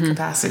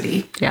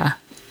capacity. Yeah.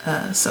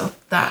 So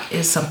that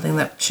is something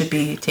that should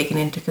be taken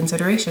into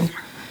consideration.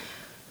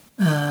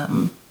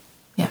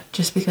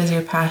 Just because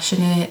you're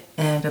passionate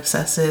and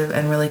obsessive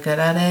and really good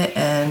at it,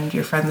 and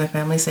your friends and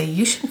family say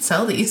you should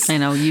sell these. I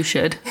know, you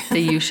should.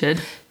 You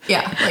should.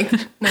 Yeah, like,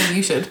 no,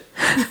 you should.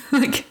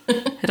 Like,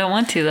 I don't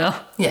want to, though.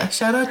 Yeah,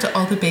 shout out to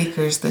all the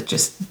bakers that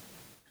just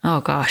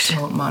don't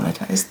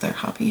monetize their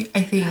hobby.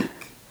 I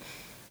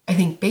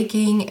think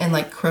baking and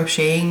like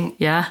crocheting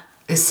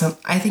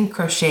I think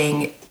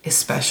crocheting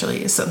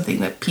especially is something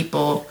that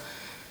people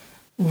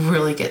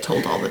really get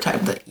told all the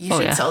time that you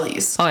should sell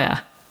these. Oh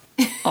yeah.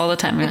 All the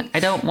time. I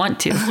don't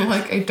want to. I'm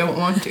like, I don't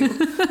want to.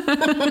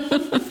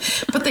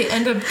 But they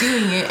end up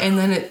doing it, and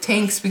then it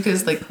tanks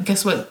because, like,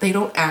 guess what? They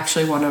don't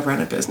actually want to run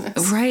a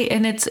business. Right.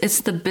 And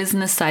it's the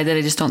business side that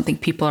I just don't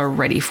think people are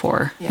ready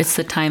for. Yeah. It's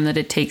the time that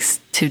it takes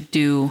to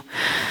do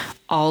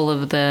all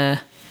of the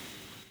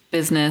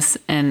business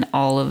and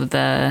all of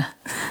the...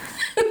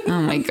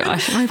 Oh my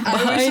gosh, my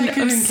behind.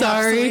 I'm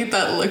sorry.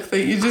 That look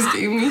that you just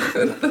gave me.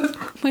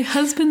 My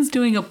husband's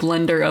doing a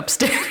blender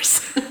upstairs.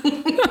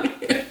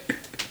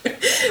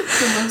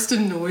 The most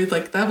annoyed,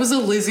 like that was a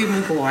Lizzie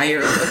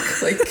McGuire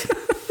look, like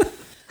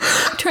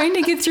trying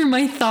to get through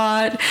my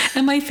thought.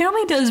 And my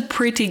family does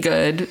pretty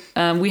good.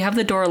 We have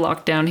the door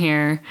locked down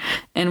here,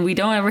 and we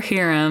don't ever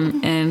hear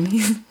him. And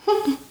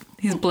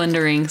he's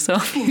blendering, so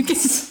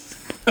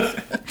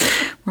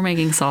we're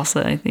making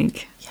salsa, I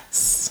think.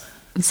 Yes.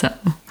 So,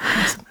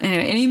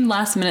 anyway, any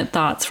last minute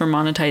thoughts for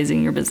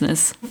monetizing your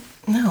business?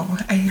 No,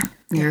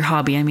 your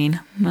hobby. I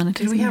mean, monetizing.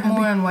 Do we have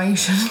more on why you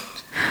should?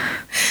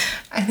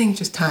 I think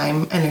just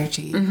time,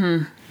 energy,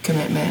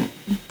 commitment,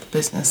 the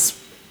business,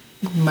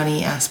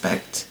 money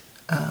aspect.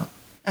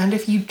 And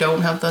if you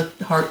don't have the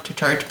heart to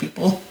charge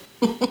people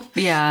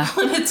yeah,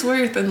 what it's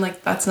worth, and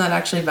like that's not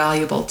actually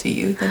valuable to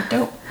you, then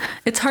don't.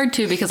 It's hard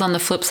too, because on the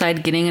flip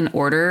side, getting an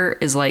order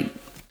is like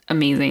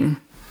amazing,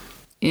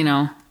 you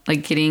know,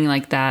 like getting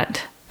like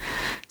that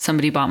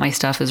somebody bought my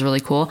stuff is really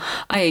cool.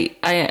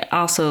 I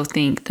also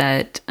think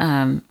that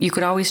you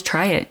could always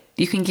try it.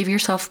 You can give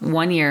yourself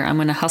 1 year. I'm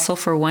going to hustle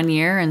for 1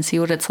 year and see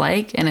what it's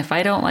like, and if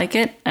I don't like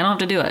it, I don't have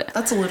to do it.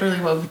 That's literally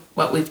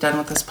what we've done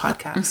with this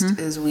podcast.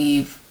 Is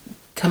we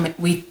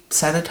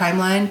set a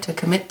timeline to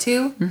commit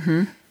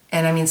to.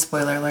 And I mean,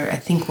 spoiler alert, I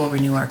think we'll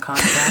renew our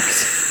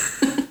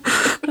contract.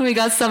 We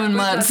got 7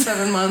 months. We got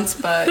 7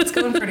 months, but it's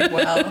going pretty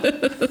well.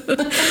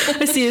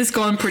 I see it's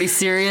going pretty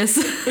serious.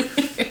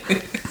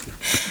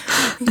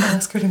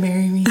 Ask her to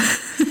marry me.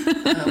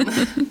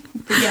 But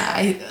yeah,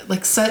 I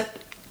like set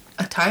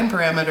a time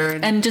parameter.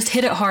 And just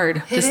hit it hard.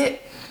 Hit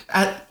it.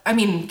 I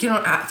mean, you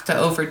don't have to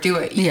overdo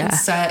it. You can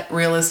set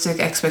realistic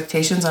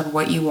expectations on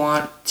what you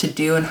want to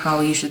do and how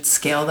you should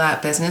scale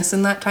that business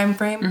in that time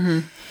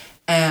frame.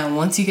 And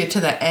once you get to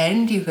the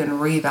end, you can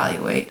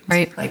reevaluate.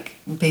 Right. Like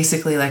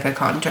basically like a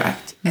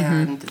contract.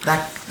 And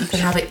that you can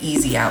have it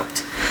easy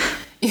out.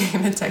 You're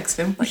going to text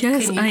him. Like,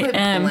 yes, can you I put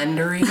am.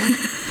 blendering?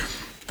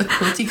 The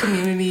quilty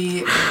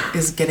community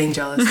is getting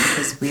jealous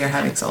because we are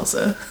having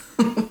salsa.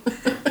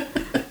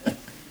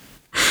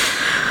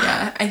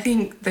 Yeah, I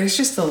think there's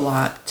just a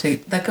lot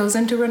that goes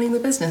into running the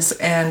business.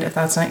 And if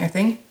that's not your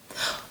thing.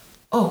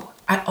 Oh,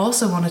 I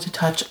also wanted to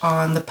touch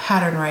on the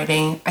pattern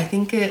writing. I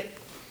think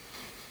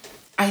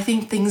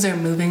things are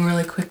moving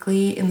really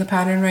quickly in the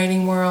pattern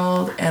writing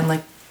world, and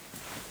like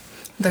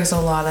there's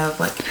a lot of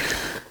like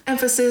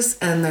emphasis,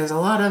 and there's a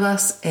lot of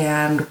us,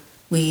 and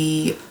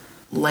we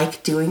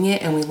like doing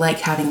it, and we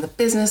like having the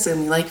business,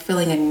 and we like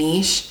filling a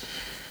niche.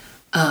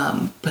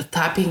 But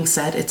that being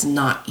said, it's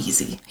not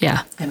easy.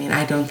 Yeah. I mean,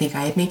 I don't think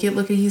I make it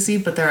look easy,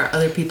 but there are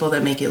other people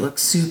that make it look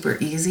super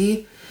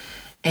easy.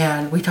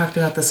 And we talked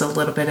about this a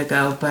little bit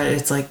ago, but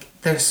it's like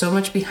there's so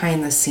much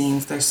behind the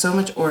scenes. There's so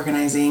much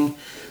organizing.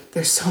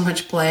 There's so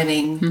much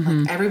planning.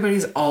 Like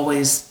everybody's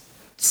always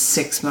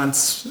 6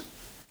 months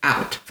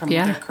out from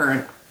their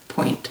current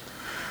point.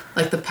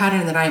 Like the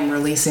pattern that I'm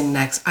releasing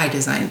next, I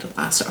designed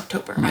last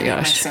October. Oh my I got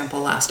my gosh.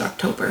 sample last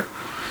October.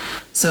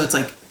 So it's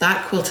like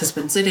that quilt has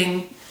been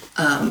sitting.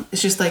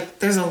 It's just like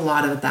there's a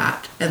lot of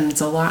that, and it's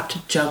a lot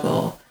to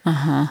juggle.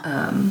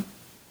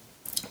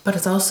 But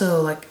it's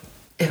also like,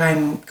 if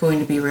I'm going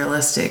to be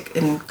realistic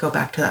and go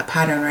back to that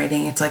pattern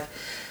writing, it's like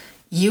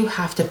you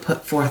have to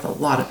put forth a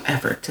lot of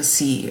effort to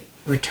see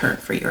return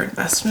for your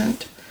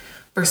investment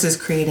versus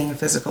creating a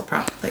physical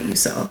product that you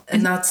sell.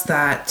 And that's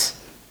that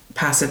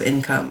passive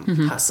income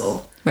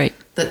hustle. Right.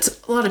 That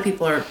a lot of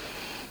people are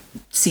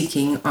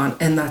seeking on,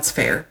 and that's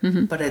fair.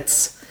 But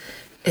it's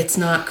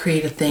not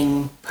create a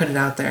thing, put it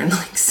out there, and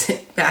like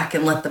sit back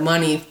and let the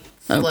money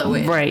flow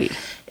in. Right.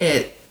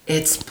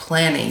 It's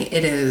planning.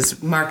 It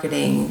is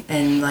marketing,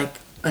 and like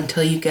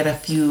until you get a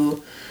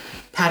few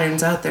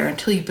patterns out there,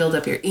 until you build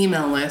up your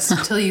email list,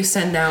 until you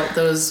send out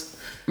those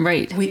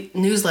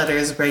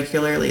newsletters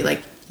regularly,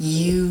 like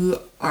you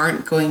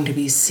aren't going to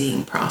be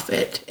seeing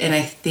profit. And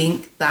I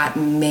think that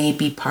may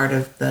be part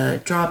of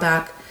the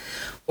drawback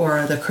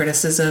or the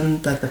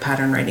criticism that the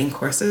pattern writing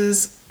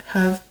courses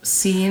have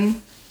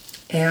seen.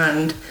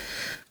 And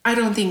I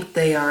don't think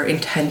they are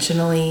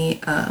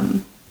intentionally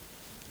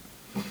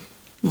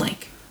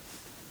like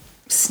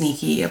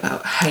sneaky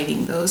about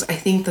hiding those. I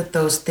think that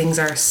those things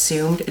are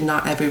assumed, and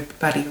not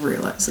everybody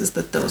realizes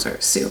that those are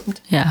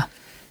assumed. Yeah.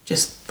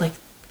 Just like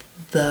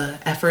the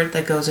effort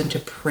that goes into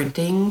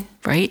printing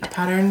a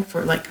pattern,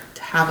 for like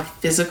to have a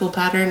physical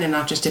pattern and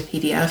not just a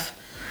PDF.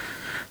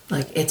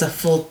 Like it's a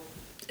full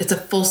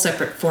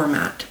separate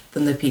format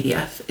than the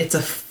PDF. It's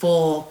a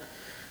full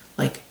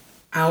like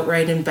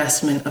outright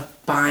investment of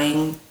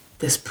buying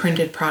this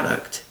printed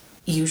product,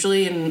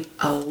 usually in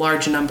a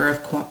large number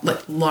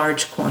of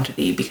large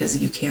quantity, because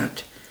you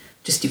can't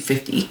just do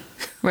 50.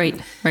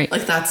 Right.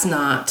 Like that's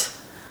not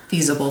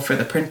feasible for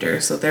the printer,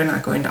 so they're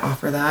not going to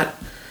offer that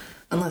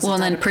unless. Well,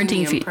 and then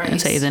printing fees.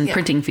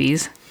 Printing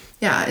fees.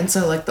 Yeah, and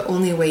so like the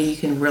only way you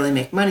can really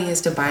make money is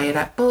to buy it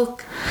at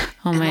bulk.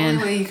 Oh, man.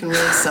 The only way you can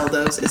really sell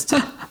those is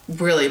to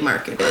really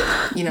market it.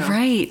 You know.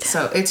 Right.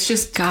 So it's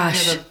just kind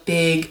of a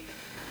big,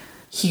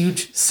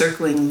 huge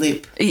circling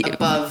loop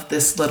above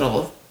this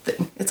little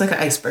thing. It's like an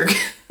iceberg.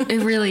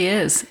 It really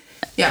is.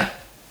 Yeah.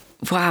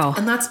 Wow.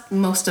 And that's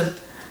most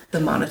of the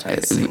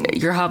monetizing.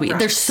 Your hobby. Right.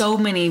 There's so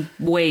many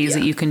ways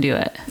that you can do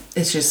it.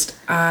 It's just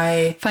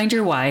find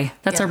your why.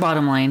 That's our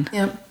bottom line.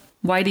 Yep.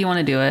 Why do you want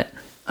to do it?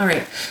 All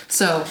right.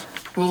 So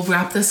we'll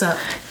wrap this up,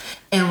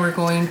 and we're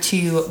going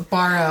to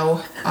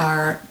borrow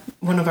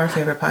one of my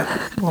favorite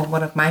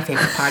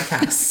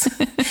podcasts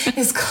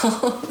is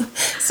called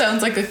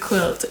Sounds Like a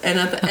Quilt. And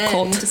at the end,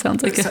 quilt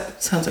sounds like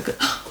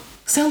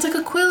sounds like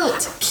a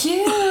quilt.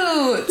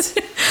 Cute.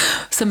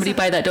 Somebody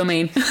buy that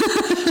domain.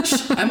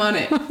 I'm on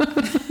it.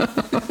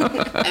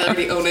 I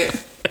already own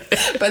it.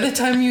 By the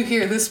time you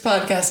hear this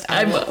podcast,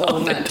 I will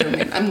own that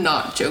domain. I'm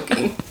not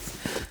joking.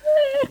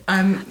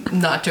 I'm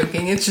not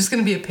joking. It's just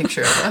going to be a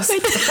picture of us.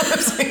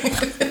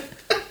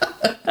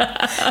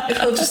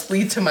 It'll just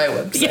lead to my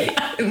website.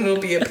 Yeah. And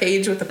it'll be a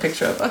page with a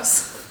picture of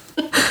us.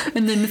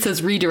 And then it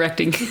says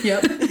redirecting.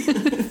 Yep.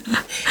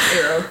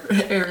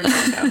 Error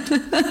not found.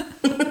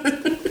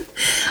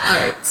 All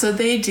right. So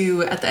they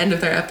do, at the end of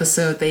their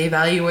episode, they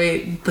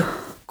evaluate the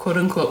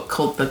quote-unquote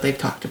cult that they've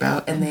talked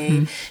about, and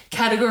they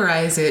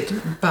categorize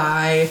it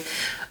by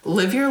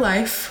live your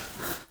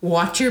life,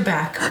 watch your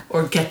back,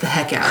 or get the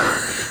heck out.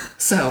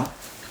 So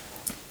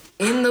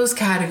in those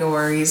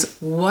categories,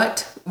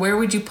 where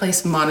would you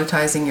place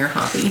monetizing your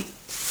hobby?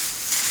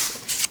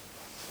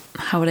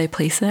 How would I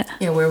place it?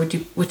 Yeah,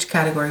 which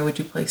category would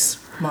you place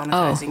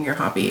monetizing your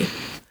hobby?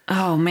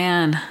 Oh,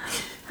 man.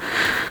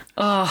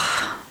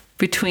 Oh,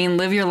 between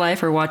live your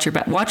life or watch your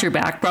back. Watch your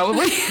back,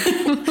 probably.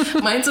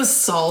 Mine's a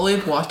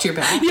solid watch your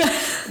back. Yeah.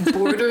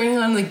 Bordering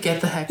on the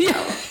get the heck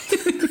out.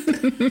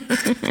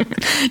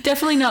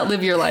 Definitely not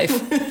live your life.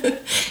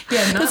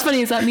 Yeah, that's funny.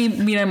 Does that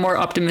mean I'm more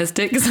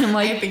optimistic? Because I'm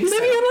like, live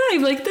your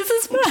life. Like, this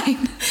is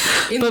fine.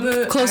 In but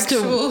the close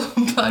actual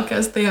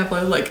podcast, they have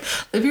like,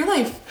 live your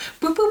life.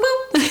 Boop, boop,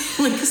 boop.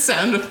 Like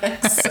sound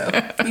effects. So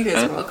you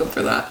guys are welcome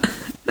for that.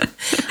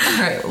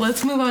 All right,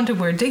 let's move on to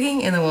word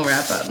digging and then we'll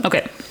wrap up.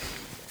 Okay.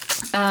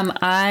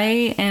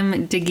 I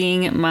am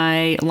digging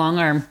my long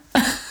arm.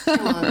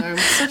 Long arm,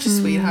 such a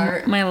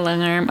sweetheart. My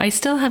long arm. I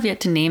still have yet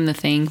to name the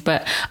thing,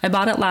 but I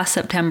bought it last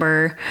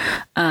September,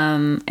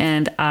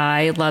 and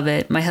I love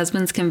it. My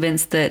husband's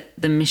convinced that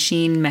the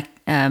machine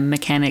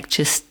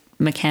mechanics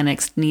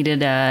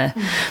needed a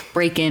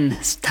break-in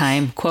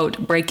time,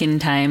 quote, break-in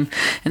time,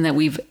 and that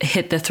we've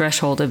hit the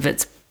threshold of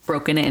its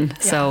broken in. Yeah.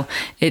 So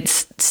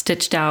it's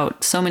stitched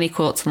out so many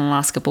quilts in the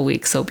last couple of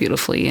weeks so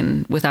beautifully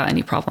and without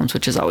any problems,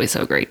 which is always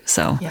so great.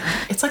 So yeah,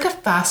 it's like a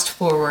fast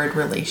forward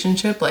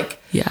relationship. Like,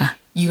 yeah,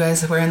 you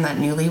guys were in that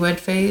newlywed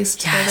phase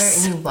together,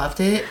 and you loved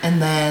it, and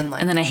then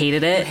I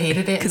hated it. You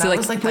hated it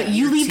because like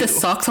you leave the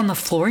socks on the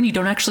floor and you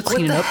don't actually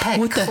clean it up.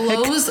 What the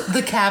heck? Close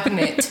the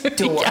cabinet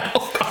door. Yeah,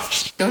 oh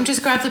gosh! Don't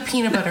just grab the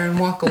peanut butter and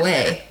walk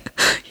away.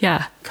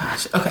 Yeah.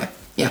 Gosh. Okay.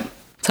 Yeah.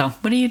 So,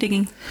 what are you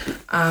digging?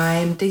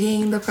 I'm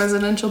digging the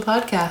presidential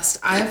podcast.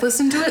 I've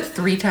listened to it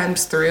 3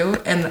 times through,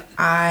 and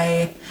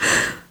I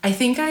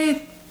think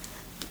I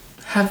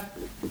have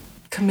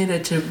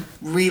committed to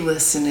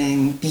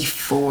re-listening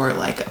before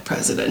like a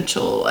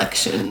presidential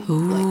election.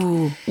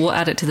 Ooh, like, we'll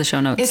add it to the show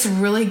notes. It's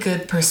really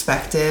good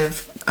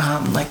perspective,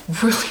 like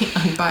really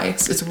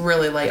unbiased. It's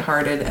really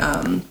lighthearted,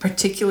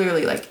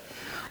 particularly like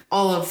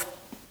all of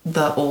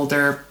the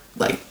older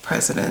like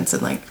presidents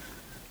and like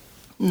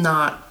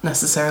not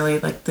necessarily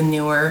like the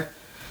newer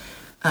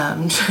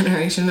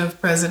generation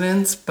of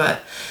presidents,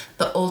 but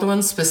the older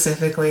ones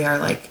specifically are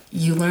like,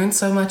 you learn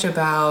so much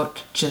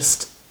about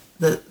just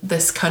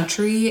this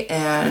country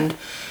and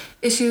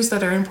issues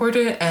that are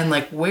important and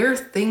like where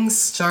things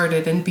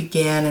started and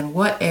began and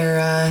what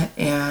era.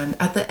 And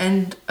at the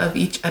end of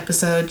each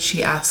episode,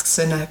 she asks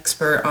an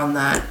expert on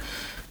that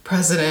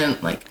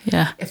president, like,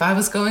 yeah, if I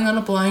was going on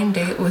a blind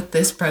date with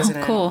this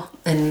president, cool,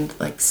 and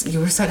like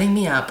you were setting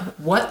me up,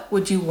 what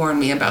would you warn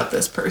me about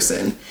this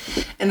person?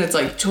 And it's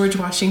like George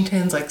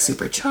Washington's like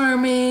super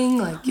charming,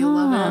 like you'll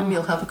love him,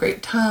 you'll have a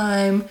great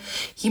time.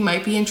 He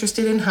might be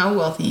interested in how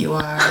wealthy you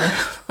are.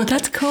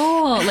 That's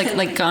cool.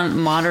 Like gone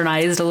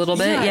modernized a little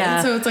bit. Yeah.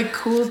 And so it's like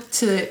cool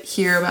to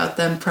hear about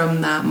them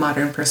from that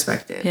modern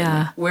perspective. Yeah.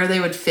 Like where they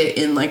would fit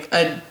in like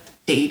a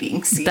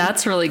dating scene.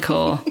 That's really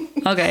cool.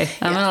 Okay,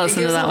 I'm gonna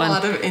listen to that one.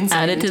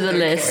 Add it to the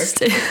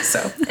list.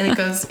 So, and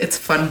it's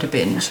fun to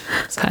binge.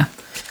 So. Okay,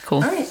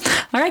 cool.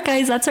 All right,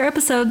 guys, that's our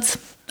episodes.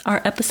 All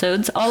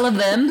of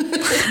them.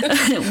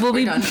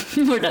 We're done.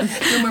 We're done.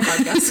 No more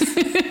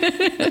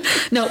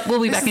podcasts. No,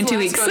 we'll be back in 2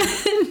 weeks.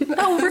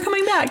 Oh, we're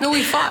coming back. No,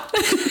 we fought.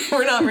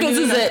 We're not. This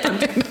is it.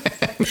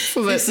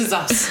 This is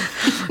us.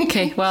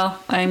 Okay, well,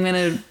 I'm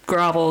gonna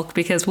grovel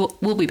because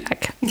we'll be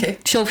back. Okay.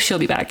 She'll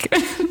be back.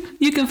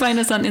 You can find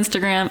us on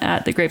Instagram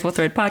at The Grateful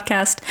Thread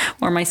Podcast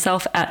or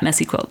myself at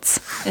Messy Quilts.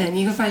 And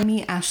you can find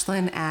me,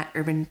 Ashlyn, at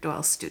Urban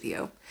Dwell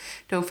Studio.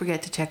 Don't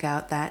forget to check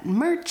out that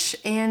merch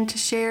and to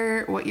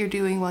share what you're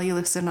doing while you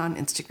listen on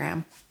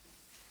Instagram.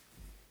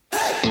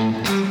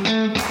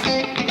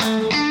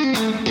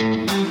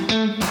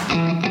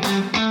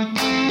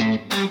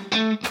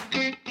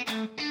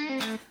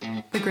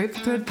 The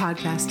Grateful Thread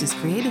podcast is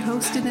created,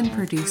 hosted, and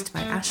produced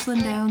by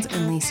Ashlyn Downs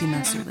and Lacey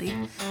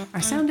Messerly.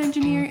 Our sound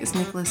engineer is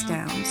Nicholas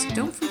Downs.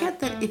 Don't forget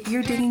that if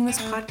you're digging this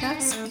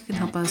podcast, you can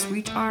help us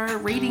reach our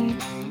rating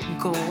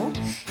goal,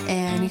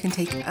 and you can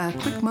take a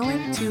quick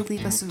moment to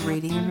leave us a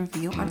rating and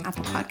review on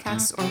Apple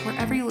Podcasts or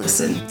wherever you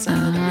listen. So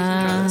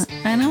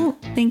I don't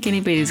think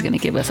anybody's going to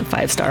give us a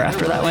 5-star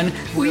after that one.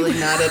 Really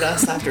mad at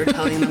us after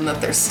telling them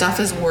that their stuff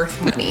is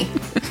worth money.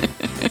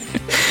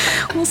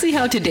 We'll see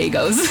how today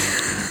goes.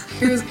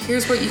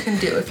 Here's what you can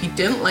do. If you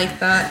didn't like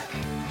that,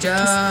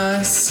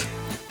 just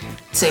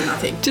say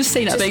nothing. Just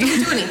say nothing.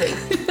 Just don't do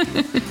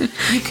anything.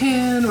 You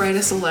can write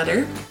us a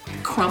letter,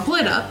 crumple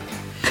it up,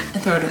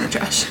 and throw it in the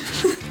trash.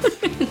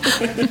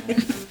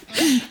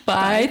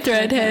 Bye,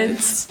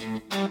 Threadheads.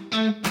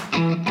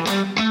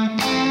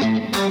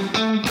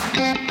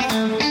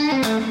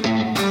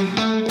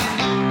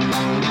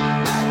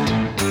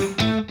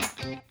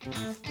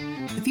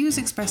 The views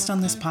expressed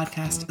on this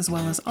podcast, as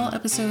well as all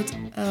episodes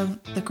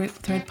of the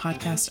Grateful Thread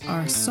podcast,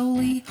 are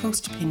solely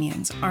host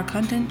opinions. Our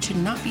content should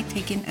not be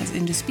taken as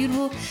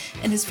indisputable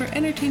and is for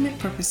entertainment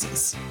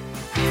purposes.